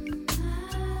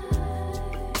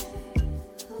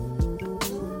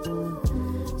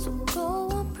 So go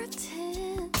on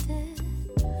pretending.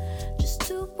 Just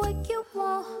do what you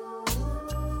want.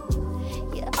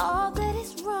 Yeah, all that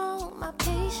is wrong. My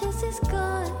patience is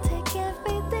gone. Take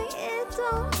everything, it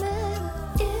don't matter.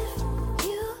 If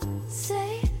you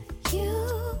say you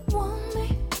want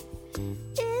me,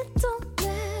 it don't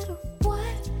matter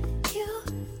what you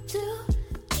do.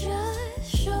 Just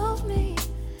show me.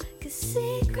 'Cause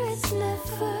secrets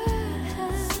never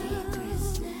help. Secrets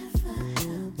never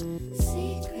help.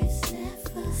 Secrets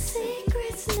never help.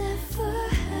 Secrets never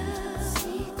help.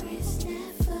 Secrets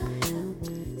never help.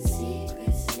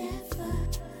 Secrets never.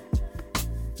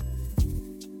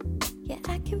 Yeah,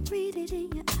 I can read it in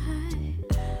your eye.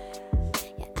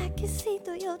 Yeah, I can see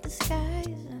through your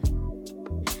disguise.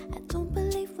 I don't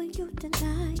believe when you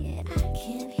deny it. I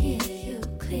can't hear you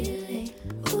clearly.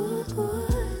 Ooh,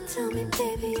 tell me,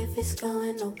 baby, if it's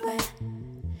going nowhere.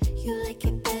 You like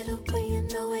it better when you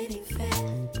know it ain't fair.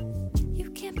 You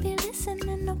can't be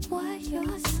listening to what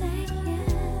you're saying.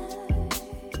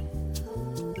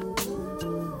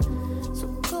 So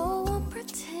go on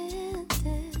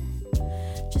pretending.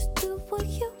 Just do what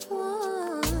you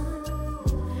want.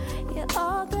 Yeah,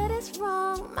 all that is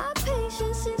wrong. My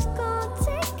patience is gone.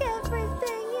 Take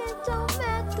everything, it don't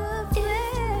matter.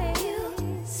 If you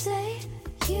say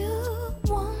you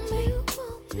want me,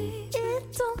 it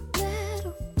don't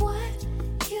matter what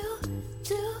you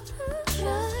do.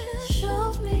 Just show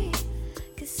me.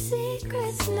 'Cause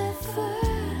secrets never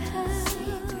help.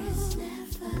 Secrets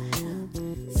never help.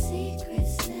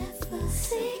 Secrets never.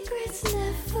 Secrets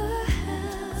never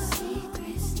help.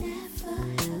 Secrets never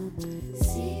help.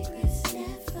 Secrets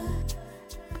never.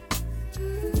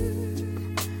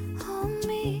 Hold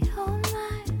me, hold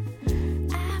mine.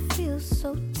 I feel so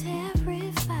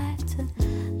terrified to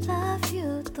love you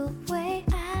the way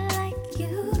I like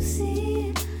you.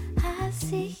 See, I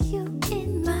see you in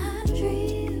my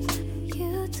dreams.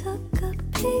 You took a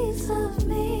piece of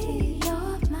me.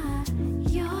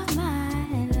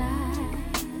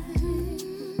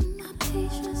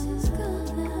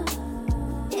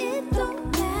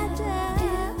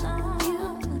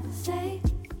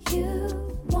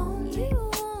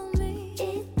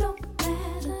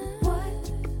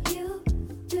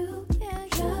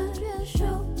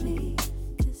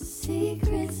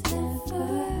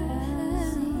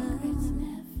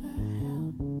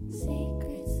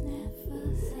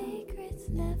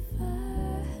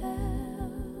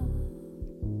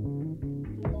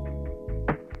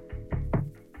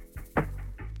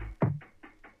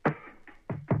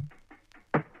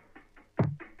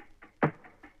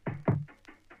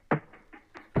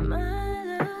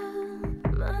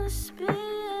 must be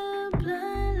a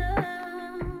blind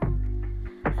love.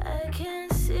 I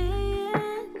can't see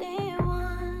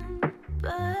anyone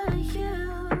but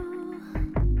you.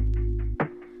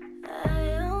 I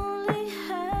only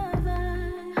have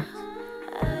eyes.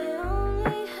 I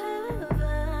only have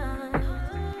eyes.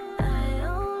 I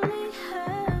only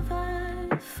have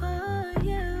eyes for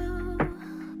you.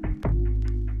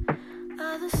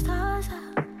 Are the stars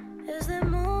out? Is there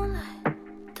moonlight?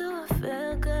 Do I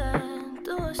feel good?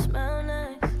 Do I smell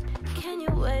nice? Can you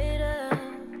wait up?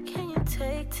 Can you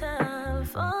take time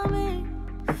for me?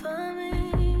 For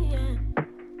me, yeah.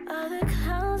 Are there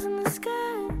clouds in the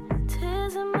sky?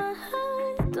 Tears in my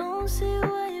eye. Don't see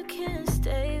why you can't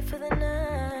stay for the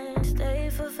night. Stay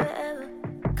for forever.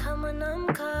 Come on, I'm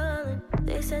calling.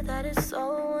 They said that it's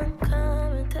so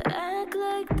uncommon to act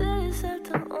like this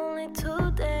after only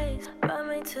 2 days. Brought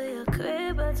me to your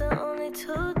crib after only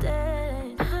 2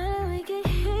 days. How did we get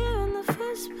here in the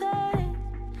first place?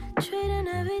 Treating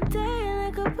every day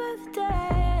like a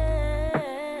birthday.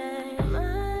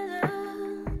 My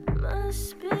love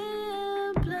must be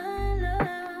a blind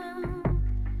love.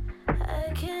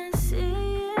 I can't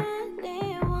see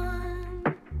anyone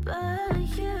but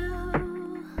you.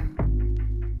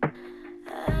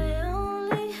 I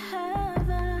only have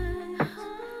eyes.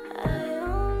 I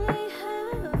only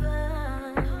have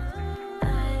eyes. I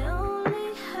only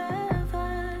have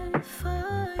eyes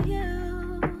for you.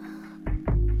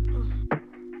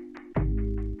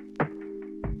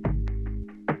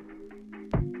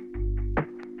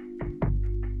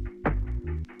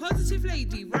 Positive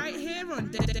Lady right here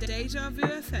on Deja Vu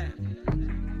FM.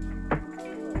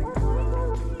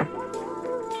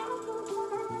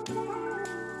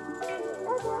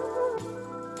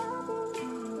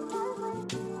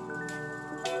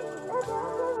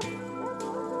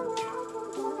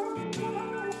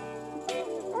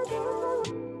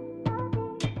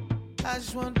 I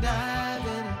just wanna dive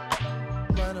in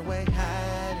it, run away,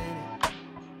 hide in it.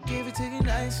 Give it to you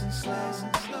nice and slow.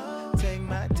 Take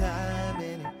my time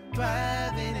in it,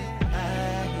 drive in it, I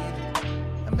hit it.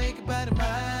 I make it part of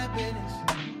my business.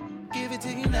 Give it to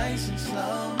you nice and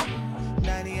slow.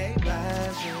 98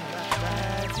 vibes,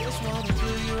 yeah, I just wanna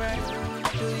do you right,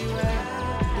 do you right,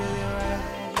 do you right.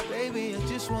 Baby, I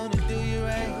just wanna do you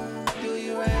right, do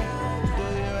you right, do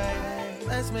you right.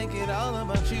 Let's make it all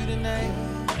about you tonight,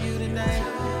 you tonight,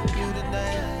 you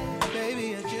tonight.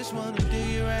 Baby, I just wanna do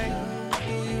you right,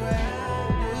 do you right,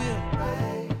 do you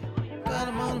right. Got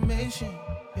 'em on a mission,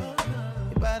 yeah.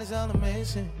 Your body's all I'm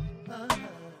missing.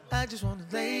 I just wanna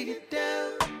lay it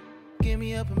down. Give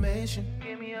me your permission.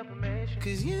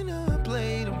 Cause you know I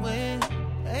play to win.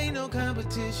 Ain't no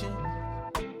competition.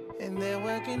 And they're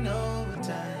working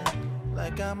overtime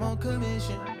like I'm on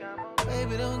commission.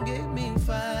 Baby, don't get me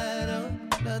fired up.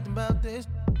 Nothing about this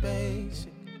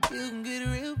basic. You can get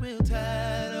real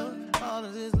tired of all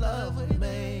of this love we're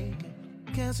making.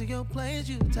 Cancel your plans,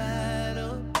 you tired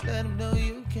of. Let them know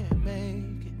you can't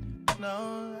make it.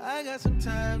 No, I got some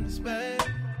time to spare.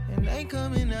 And ain't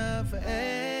coming up for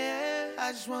air.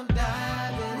 I just wanna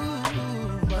dive in,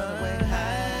 run away,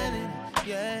 hide in it,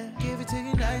 yeah. Give it to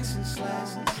you nice and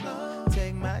slow.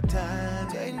 Take my time,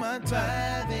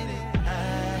 drive in it, I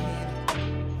hit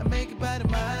it. I make it part of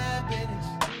my business.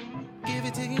 Give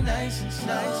it to you nice and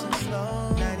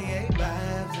slow. 98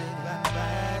 vibes,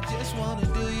 I just wanna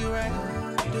do you right,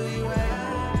 do you right,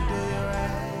 do you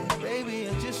right. Baby,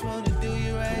 I just wanna do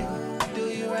you right, do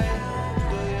you right,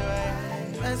 do you right.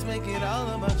 Let's make it all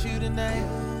about you tonight,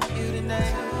 you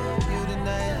tonight, you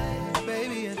tonight.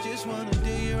 Baby, I just wanna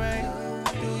do you right,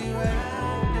 do you right,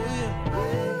 do you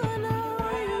right. I know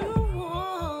you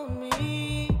want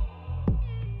me.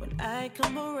 When I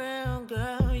come around,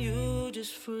 girl, you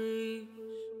just freeze.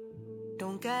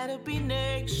 Don't gotta be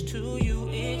next to you,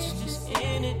 it's just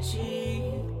energy.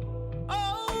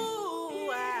 Oh,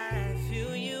 I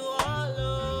feel you all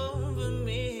over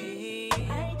me.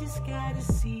 I just gotta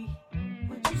see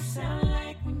what you sound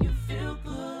like when you feel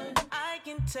good. I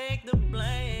can take the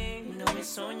blame. You know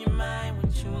it's on your mind,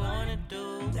 what you wanna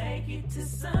do. Take it to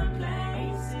some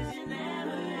places you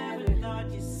never ever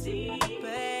thought you'd see.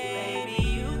 Baby,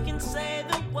 you can say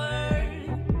the word,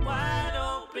 wide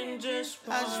open, just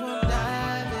I just wanna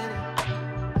dive in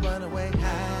it, run away,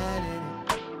 hide in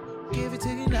it. Give it to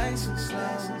you nice and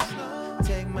slow.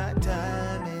 Take my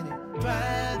time in it,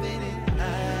 drive in it,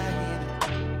 I hit it.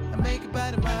 I make it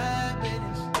part of my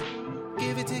business.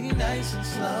 Give it to you nice and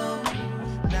slow.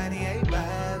 98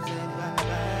 vibes in it,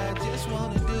 I just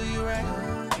wanna do you right,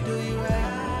 do you right,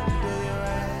 do you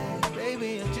right. Baby,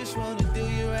 I just wanna do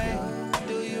you right,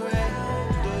 do you right,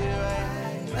 do you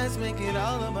right. Let's make it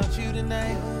all about you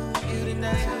tonight, you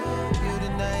tonight, you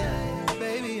tonight.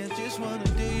 Baby, I just wanna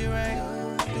do you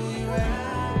right, do you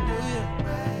right, do you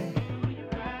right.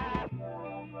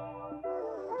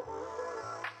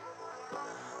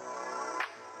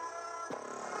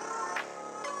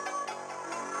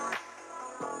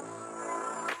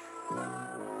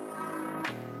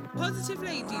 Positive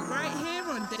Lady right here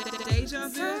on Deja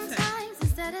Vu FM. Sometimes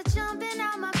instead of jumping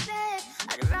out my bed,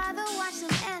 I'd rather watch some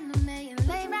anime and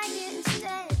lay right here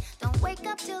instead. Don't wake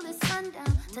up till it's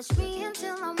sundown, touch me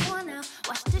until I'm worn out.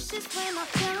 Wash dishes when I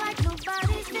feel like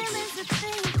nobody's feelings to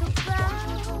think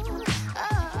about.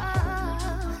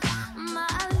 My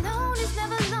alone is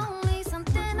never lonely,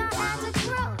 something I had to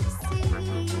grow to see.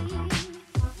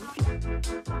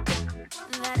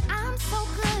 That I'm so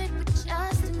good with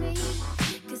just me.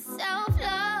 Cause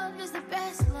self-love is the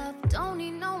best love. Don't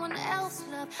need no one else,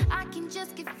 love. I can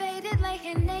just get faded, lay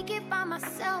here naked by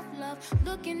myself, love.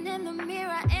 Looking in the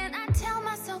mirror and I tell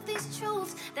myself these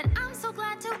truths. That I'm so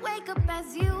glad to wake up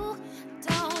as you.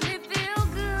 Don't it feel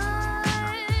good?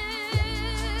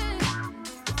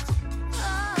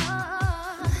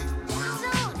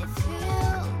 Don't it feel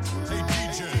good? Hey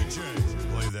DJ,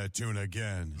 play that tune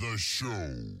again. The show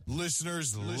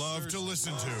listeners love to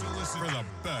listen to for the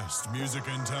best music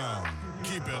in town.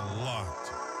 Keep it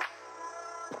locked.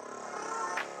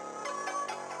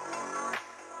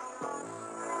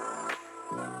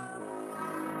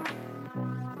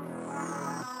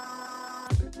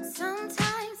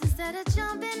 Sometimes instead of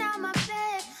jumping out my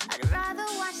bed, I'd rather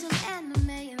watch some anime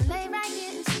and lay right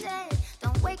here instead.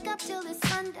 Don't wake up till it's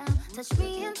sundown, touch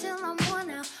me until I'm worn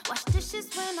out. Wash dishes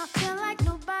when I feel like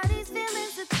nobody's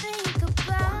feelings to think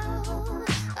about.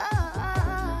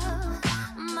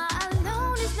 My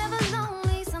alone is never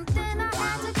lonely, something I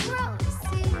had to grow to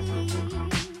see.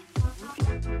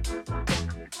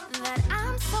 That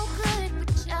I'm so good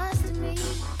with just me.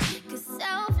 Cause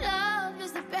self-love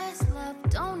is the best love.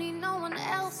 Don't need no one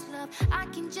else, love. I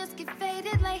can just get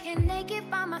faded, lay here naked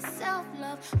by myself,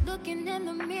 love. Looking in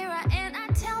the mirror and I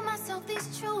tell myself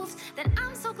these truths. That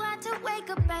I'm so glad to wake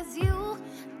up as you.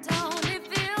 Don't it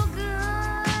feel good?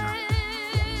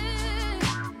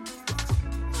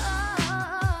 Don't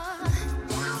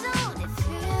it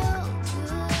feel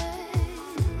good?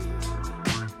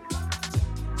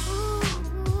 Ooh,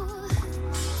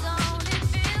 don't it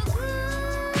feel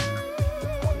good?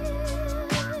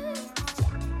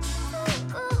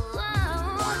 Ooh,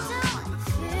 don't it feel good?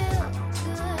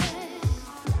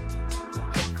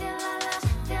 Feel la la,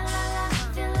 feel la la,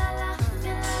 feel la la,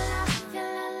 feel la la, feel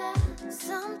la la.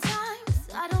 Sometimes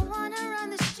I don't wanna run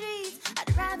the streets.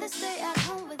 I'd rather stay at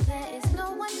home, but there is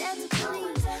no one there to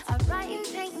please. I write and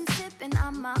paint and sip, and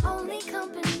I'm my only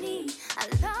company. I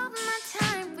love my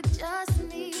time for just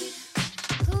me.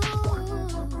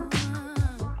 Ooh,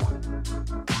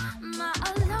 my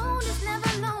alone is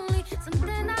never lonely.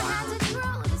 Something I had to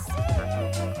grow to see.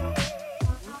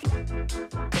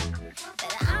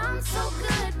 That I'm so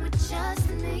good with just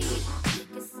me.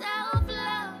 Cause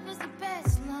self-love is the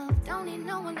best love. Don't need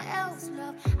no one else,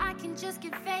 love. I can just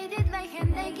get faded, lay here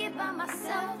naked by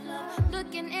myself, love.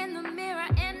 Looking in the mirror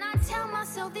and I tell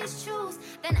myself these truths.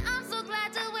 Then I'm so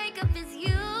glad to wake up as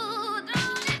you.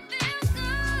 Don't it feel good?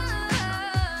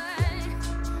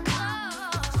 Don't it feel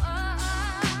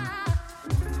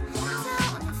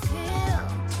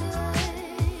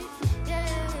good?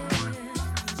 Yeah.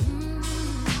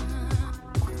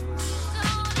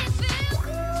 Don't it feel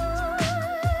good?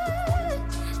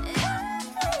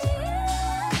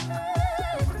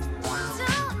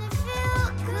 Don't it feel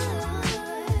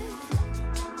good?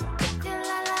 Feel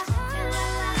la la, feel la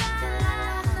la, feel la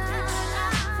la, feel la la.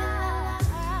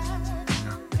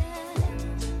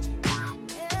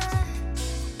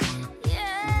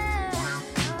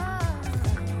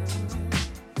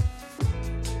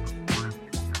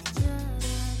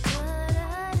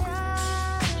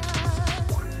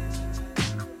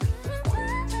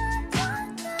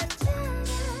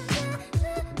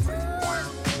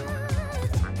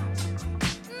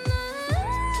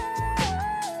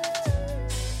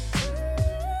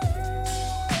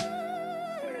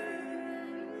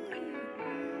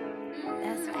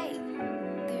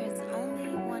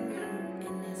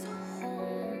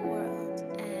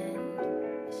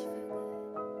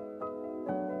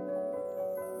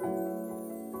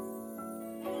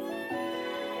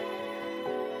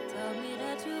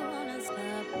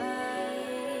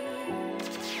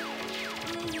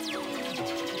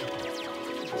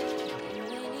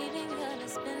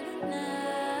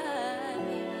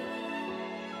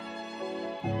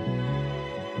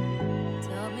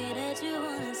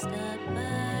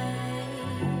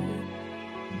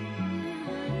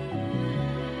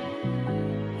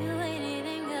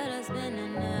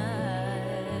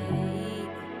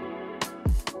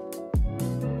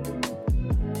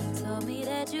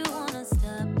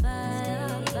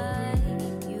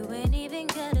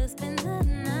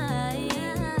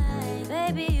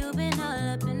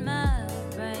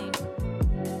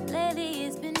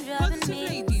 driving Positive me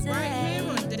Lady, right here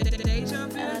on Deja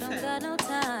Vu I don't FM. got no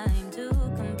time to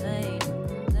complain.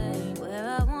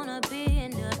 Where I wanna be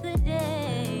end of the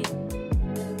day.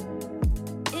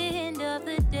 End of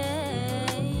the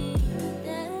day.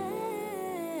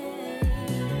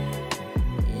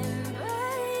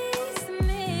 Embrace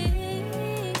me.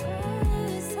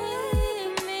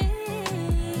 Take me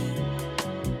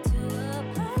to a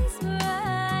place where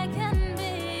I can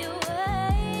be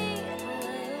away.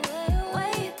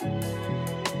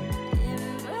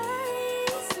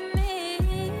 Embrace me.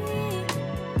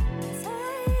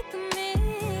 Take me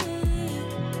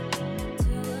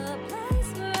to a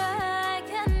place where I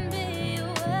can be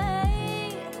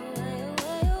away.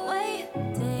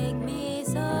 Take me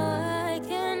so I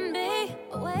can be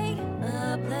away.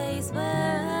 A place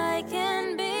where I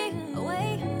can be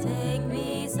away. Take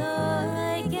me so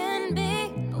I can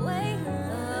be away.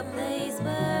 A place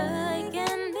where I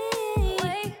can be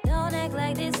away. Don't act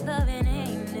like this loving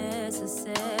ain't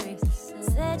necessary.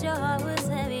 Said your heart was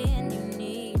heavy and you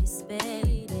need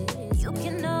space. You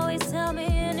can always tell me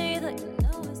anything.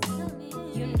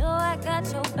 You know I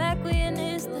got your back when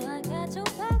it's the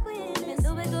Even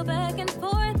though we go back and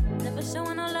forth, never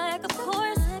showing no lack, of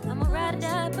course. I'ma ride or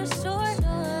die for sure.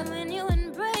 When you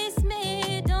embrace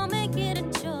me, don't make it a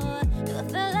chore. Never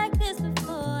felt like this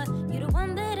before. You're the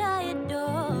one that I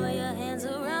adore. Your hands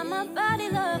around my body,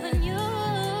 loving you.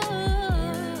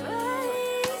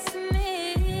 Embrace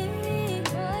me.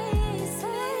 Take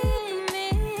me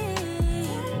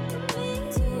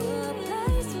to a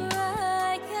place where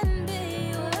I can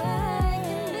be away.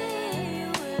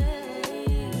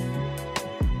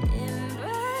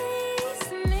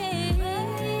 Embrace me. Take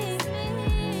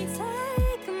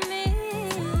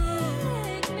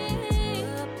me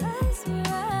to a place where I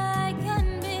can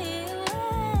be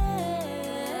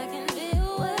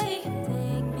away.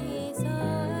 Take me so I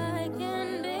can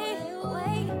be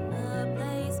away. A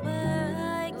place where I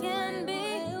can be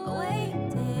away.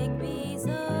 Take me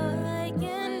so I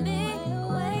can be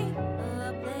away. A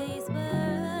place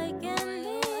where I can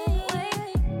be away.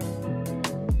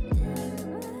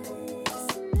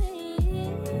 Embrace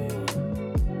me.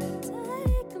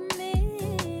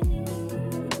 Take me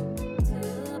to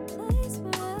a place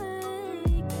where I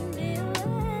can be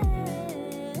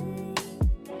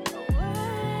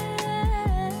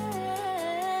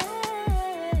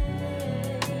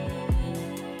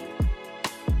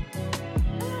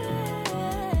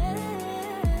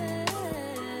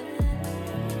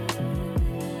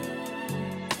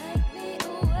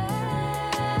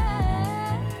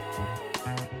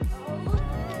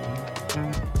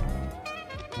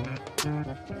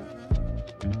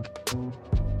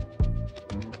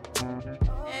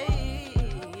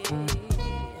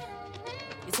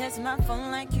You text my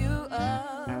phone like you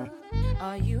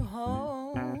are you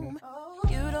home?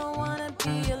 You don't wanna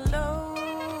be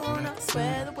alone. I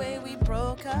swear the way we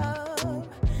broke up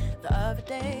the other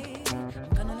day, I'm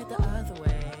gonna look the other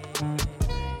way.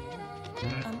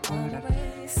 I'm on my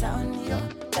way. Sat on your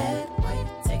bed, why you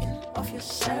taking off your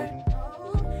shirt?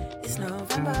 It's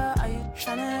November, are you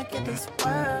tryna get this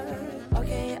word?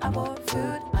 Okay, I bought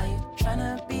food, are you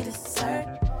tryna be dessert?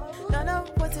 Don't know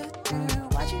what to do,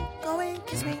 why'd you go and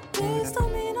kiss me? Please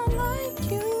don't mean I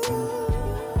like you.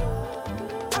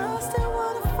 I still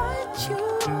wanna fight you.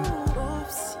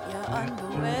 Oops, your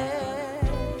underwear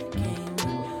came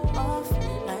off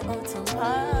like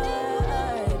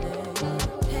autopilot.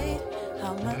 Paid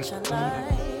how much I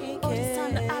like all this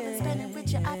time that I've been spending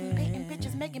with you, I've been painting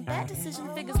pictures, making bad decisions.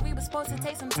 Figures we were supposed to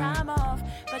take some time off,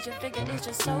 but your figure is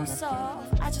just so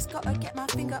soft. I just gotta get my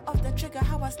finger off the trigger.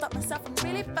 How I stop myself from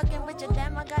really fucking with you,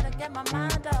 damn, I gotta get my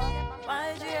mind off.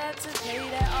 Why'd you have to play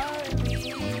that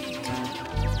R&B?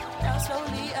 Now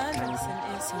slowly undressing,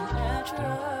 it's so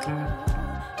natural.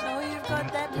 Know you've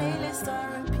got that playlist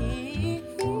on repeat.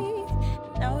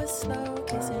 Now it's slow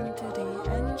kissing to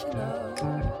D'Angelo.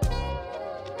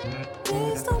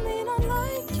 Please don't mean I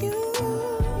like you.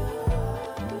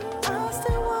 I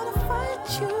still wanna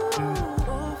fight you.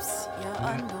 Oops, your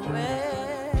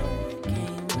underwear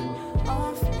came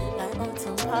off like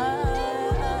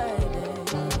autopilot.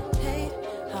 Paid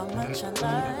how much I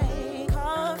like.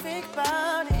 Can't think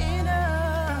about it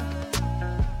enough.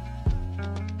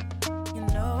 You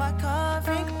know I can't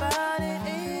think about it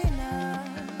enough.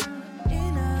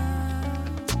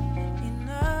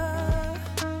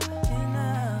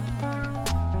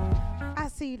 I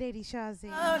see you, Lady Shazi.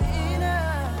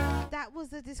 That was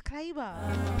the disclaimer.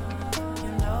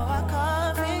 You know I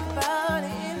can't think about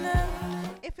it enough.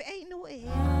 If it ain't naughty,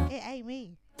 it ain't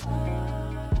me.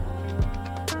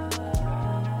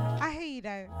 I hear you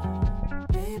though.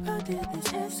 Babe, how did this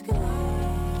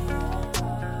escalate?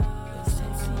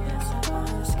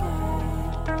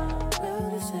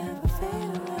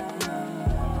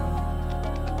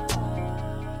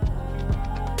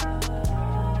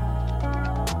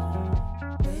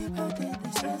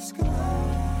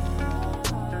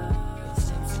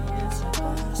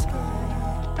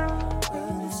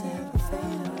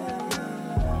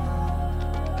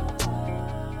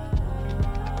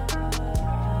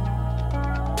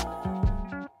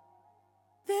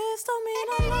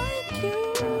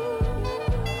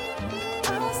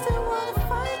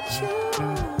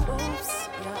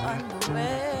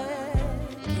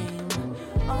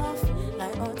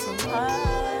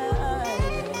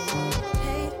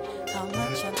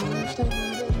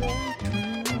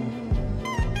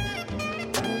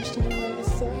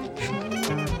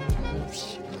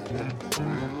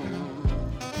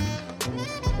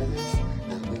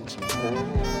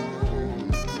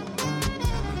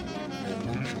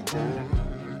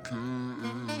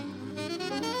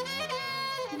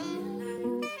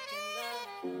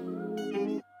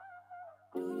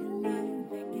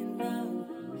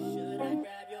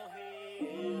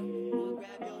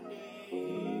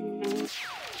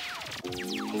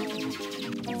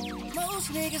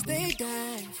 Most niggas, they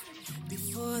dive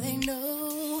before they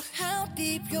know how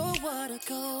deep your water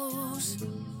goes.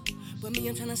 But me,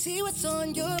 I'm tryna see what's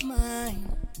on your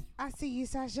mind. I see you,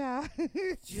 Sasha.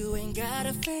 You ain't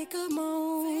gotta fake a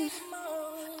moan.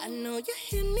 I know you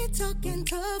hear me talking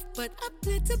tough, but I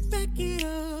plan to back it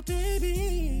up,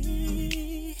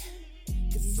 baby.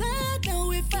 Cause I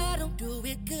know if I don't do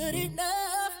it good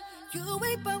enough, you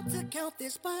ain't about to count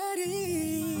this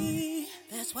body.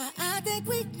 That's why I think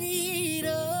we need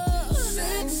a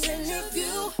sex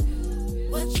interview.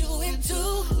 What you into?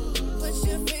 What's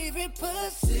your favorite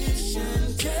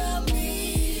position? Tell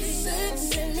me.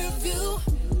 Sex interview.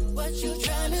 What you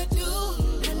tryna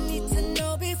do? I need to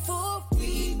know before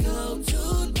we go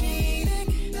too deep.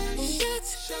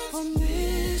 Shots on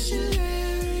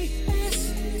missionary.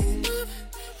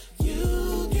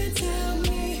 You can tell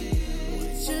me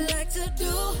what you like to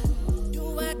do.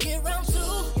 Do I get round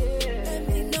two? Let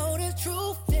me know the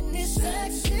truth in this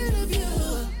sex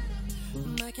interview.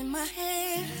 Mic in my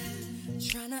hand,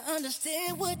 trying to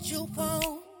understand what you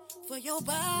want for your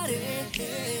body.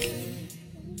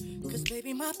 Cause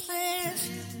baby, my plans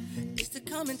is to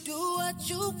come and do what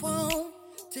you want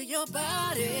to your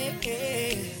body.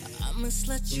 I'ma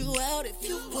slut you out if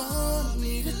you want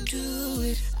me to do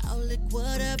it. I'll lick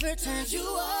whatever turns you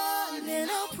on, and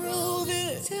I'll prove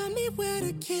it. Tell me where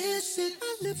to kiss it.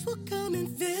 My lips will come and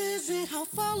visit. I'll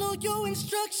follow your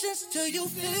instructions till you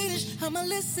finish. I'ma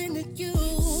listen to you.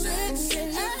 Sex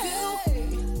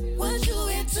interview. What you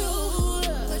into?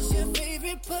 What's your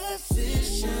favorite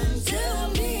position? Tell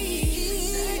me.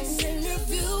 Sex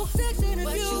interview. Sex interview.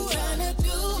 What you tryna do?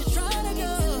 You tryna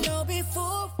go? Know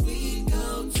before we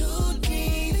go too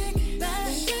deep.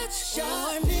 That's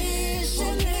your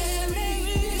missionary.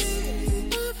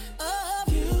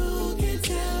 You can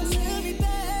tell me,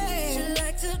 babe. You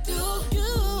like to do? You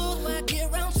I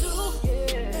get round two.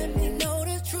 Let me know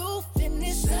the truth in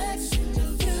this sex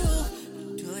interview.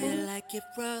 Do you like it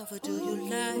rough or do you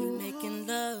like making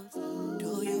love?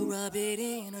 Do you rub it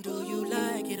in or do you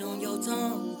like it on your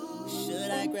tongue?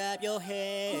 Should I grab your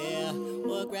hair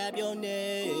or grab your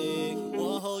neck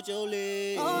or hold your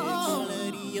legs? All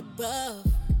of the above.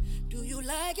 Do you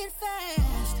like it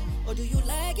fast or do you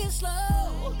like it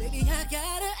slow? Baby, I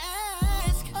gotta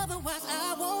ask, otherwise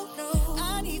I won't know.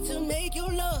 I need to make you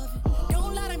love.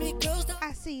 Don't lie to me, girls.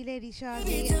 I see you, Lady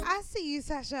Shadi. I see you,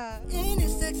 Sasha. In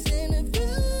this sex interview.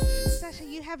 Sasha,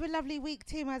 you have a lovely week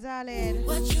too, my darling.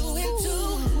 What you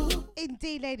into?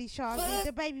 Indeed, Lady Shadi,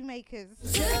 the baby makers.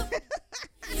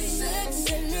 Sex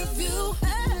interview.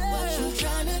 What you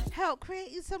tryna help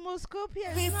creating some more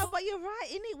Scorpios? No, but you're right,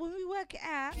 innit? When we work it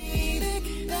out,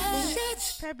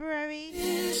 February,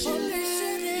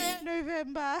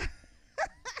 November.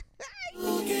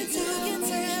 You can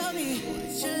tell me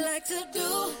what you like to do.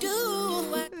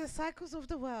 The cycles of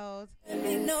the world.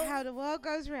 How the world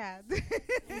goes round.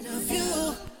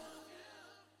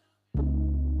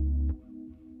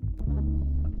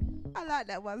 I like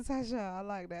that one, Sasha. I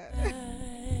like that.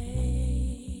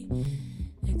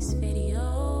 Next videos,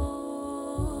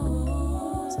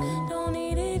 don't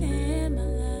need it in my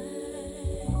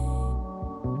life.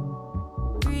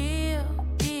 Real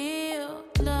deal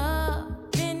love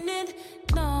in it,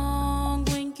 long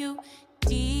when you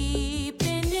deep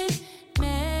in it,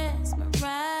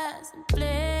 mesmerized and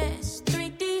blessed.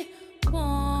 3D,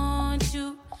 want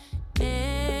you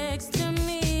next to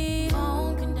me.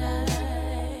 Phone can die.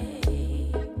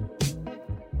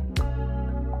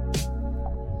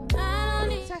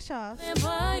 Sasha,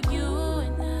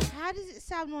 how does it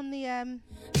sound on the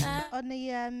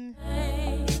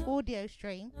audio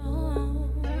stream?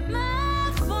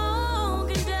 My phone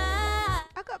can die.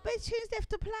 I got big tunes left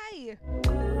to play.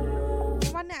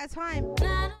 One at a time.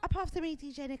 Up after me,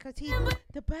 DJ Nicotine.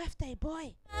 The birthday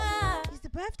boy. He's the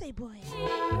birthday boy.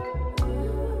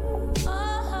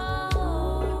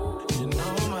 You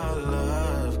know my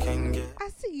love can get. I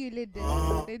see you, Linda.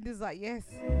 Linda's like, yes.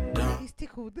 He's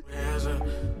tickled. There's a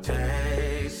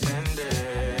taste in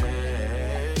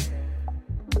there.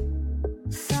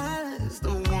 Silence the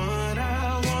one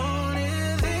I want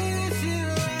is this you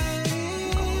right here.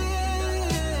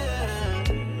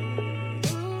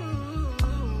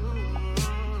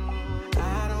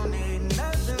 I don't need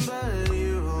nothing but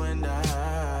you and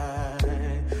I.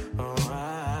 Oh,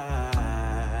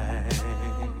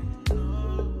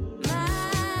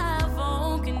 My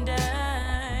phone can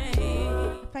die.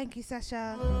 Thank you,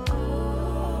 Sasha.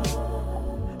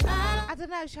 I don't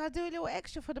know, shall I do a little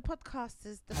extra for the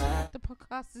podcasters? The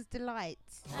podcasters' delight.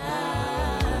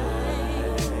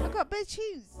 I got big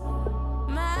tunes.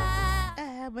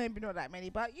 Maybe not that many,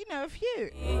 but you know, a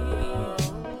few.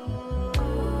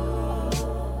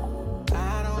 I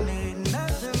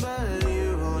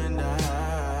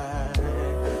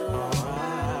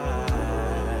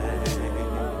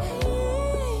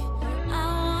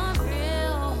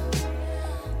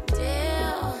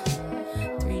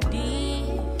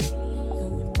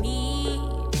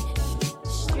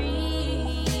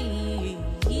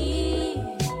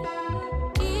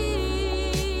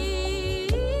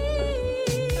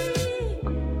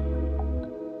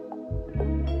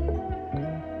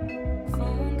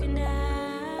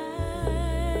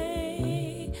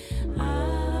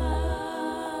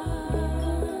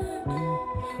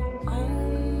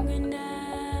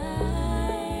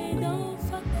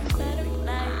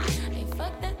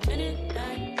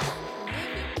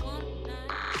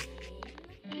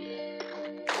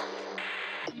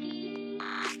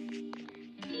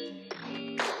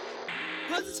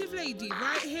Positive Lady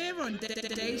right here on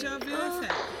Deja Vu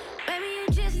FM. Baby, you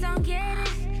just don't get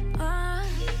it.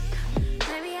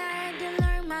 Maybe I had to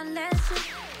learn my lesson.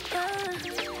 I'm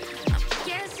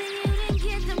guessing you didn't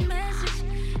get the message.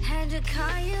 Had to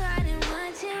call you, I didn't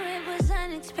want to. It was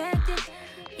unexpected.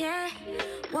 Yeah,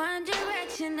 one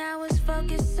direction, I was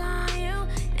focused on you.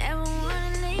 Never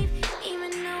wanna leave,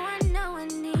 even though I know I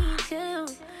need to.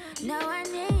 No, I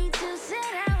need to. Said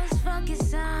I was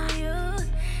focused on you.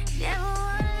 Never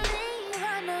wanna leave,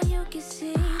 I know you can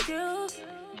see through.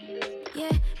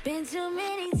 Yeah, been too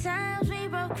many times we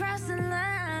both crossed the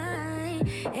line.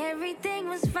 Everything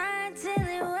was fine till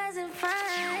it wasn't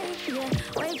fine. Yeah,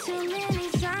 way too many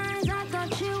times I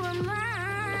thought you were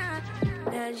mine.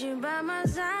 Had you by my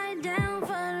side, down for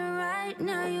the right.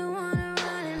 Now you wanna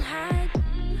run and hide.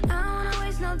 I don't wanna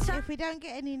waste no time. If we don't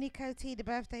get any Nico T, the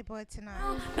birthday boy tonight,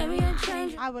 Maybe you'll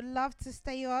change. I would love to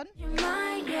stay on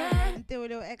Mind, yeah. and do a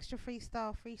little extra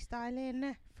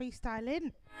freestyling.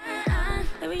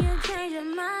 Maybe you'll change your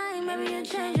mind. Maybe you'll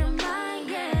change your mind,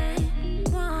 yeah.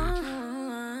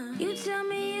 You tell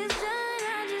me it's done,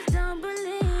 I just don't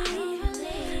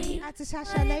believe. Out to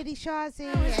Sasha, Lady Shazi,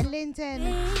 and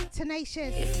Lyndon,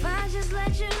 Tenacious. If I just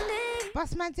let you live,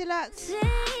 Bossman Deluxe. say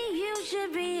you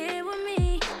should be here with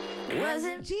me. Was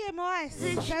it GMI?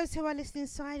 Those who are listening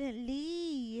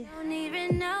silently. don't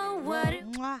even know what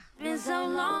it's been so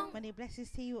long. Many blessings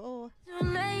to you all. Too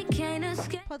late, can't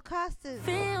escape. Podcasters,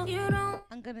 Feel you don't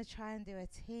I'm gonna try and do a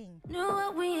ting. know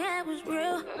what we had was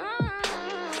real.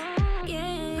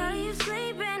 Yeah. How do you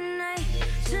sleep at night?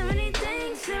 So many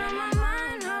things sit on my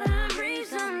mind. Hard to breathe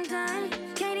sometimes.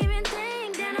 Can't even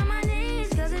think down on my knees,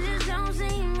 cause it just don't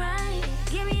seem right.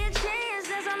 Give me a chance,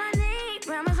 that's all I need.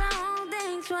 Promise I won't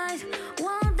think twice.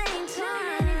 Won't think twice.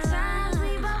 Too many times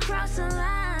we both crossed the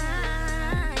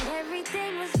line.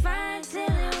 Everything was fine till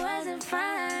it wasn't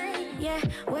fine. Yeah,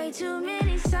 way too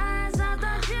many signs. I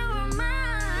thought you were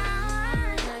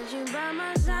mine. Had you by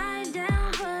my side,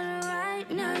 down for the right.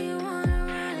 Now you wanna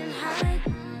run and hide.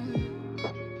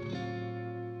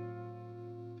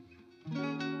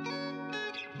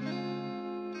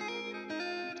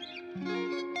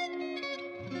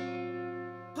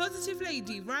 Positive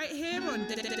Lady right here on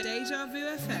Deja Vu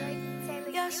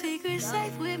FM. Your secret's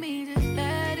safe with me, just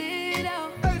let it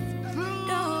out. Don't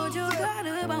hold your guard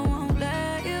up, I won't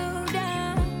let you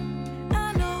down.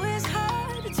 I know it's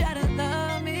hard to try to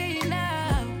love me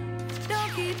now.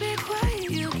 Don't keep it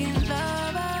quiet, you can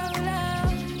love out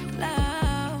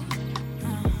loud.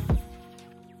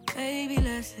 Baby,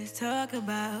 let's just talk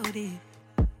about it.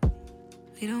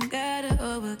 We don't gotta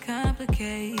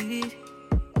overcomplicate it.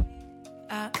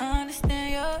 I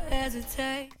understand your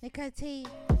hesitate. Nico T,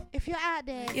 if you're out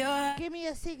there, give me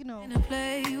a signal.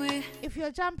 Play with. If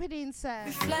you're jumping in, sir,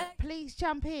 please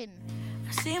jump in.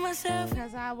 I see myself,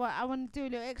 because I want to do a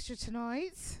little extra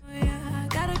tonight. I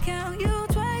gotta count you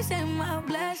twice and my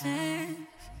blessings.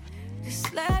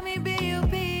 Just let me be your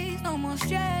peace, no more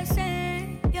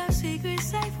stressing. Your secret's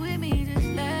safe with me, just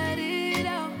let it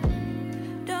out.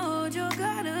 Don't hold your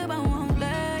guard up, I won't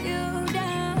let you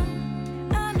down.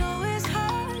 I know it's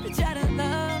hard to try to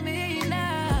love me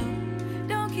now.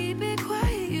 Don't keep it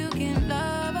quiet, you can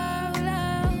love out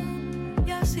loud.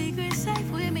 Your secret's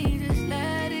safe with me, just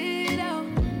let it out.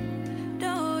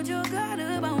 Don't hold your guard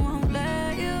up, I won't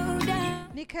let you down.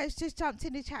 Nico's just jumped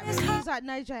in the chat room. He's like,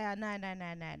 no, Drea, no.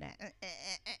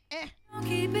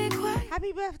 Keep it quiet.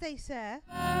 Happy birthday, sir.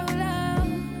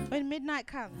 When midnight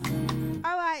comes.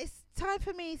 Alright, it's time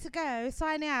for me to go.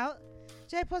 Sign out.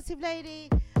 J Positive Lady,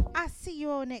 I'll see you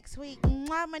all next week.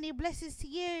 Mwah, many blessings to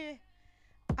you.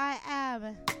 I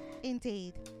am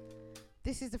indeed.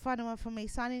 This is the final one for me.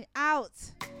 Signing out.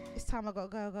 It's time I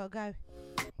gotta go.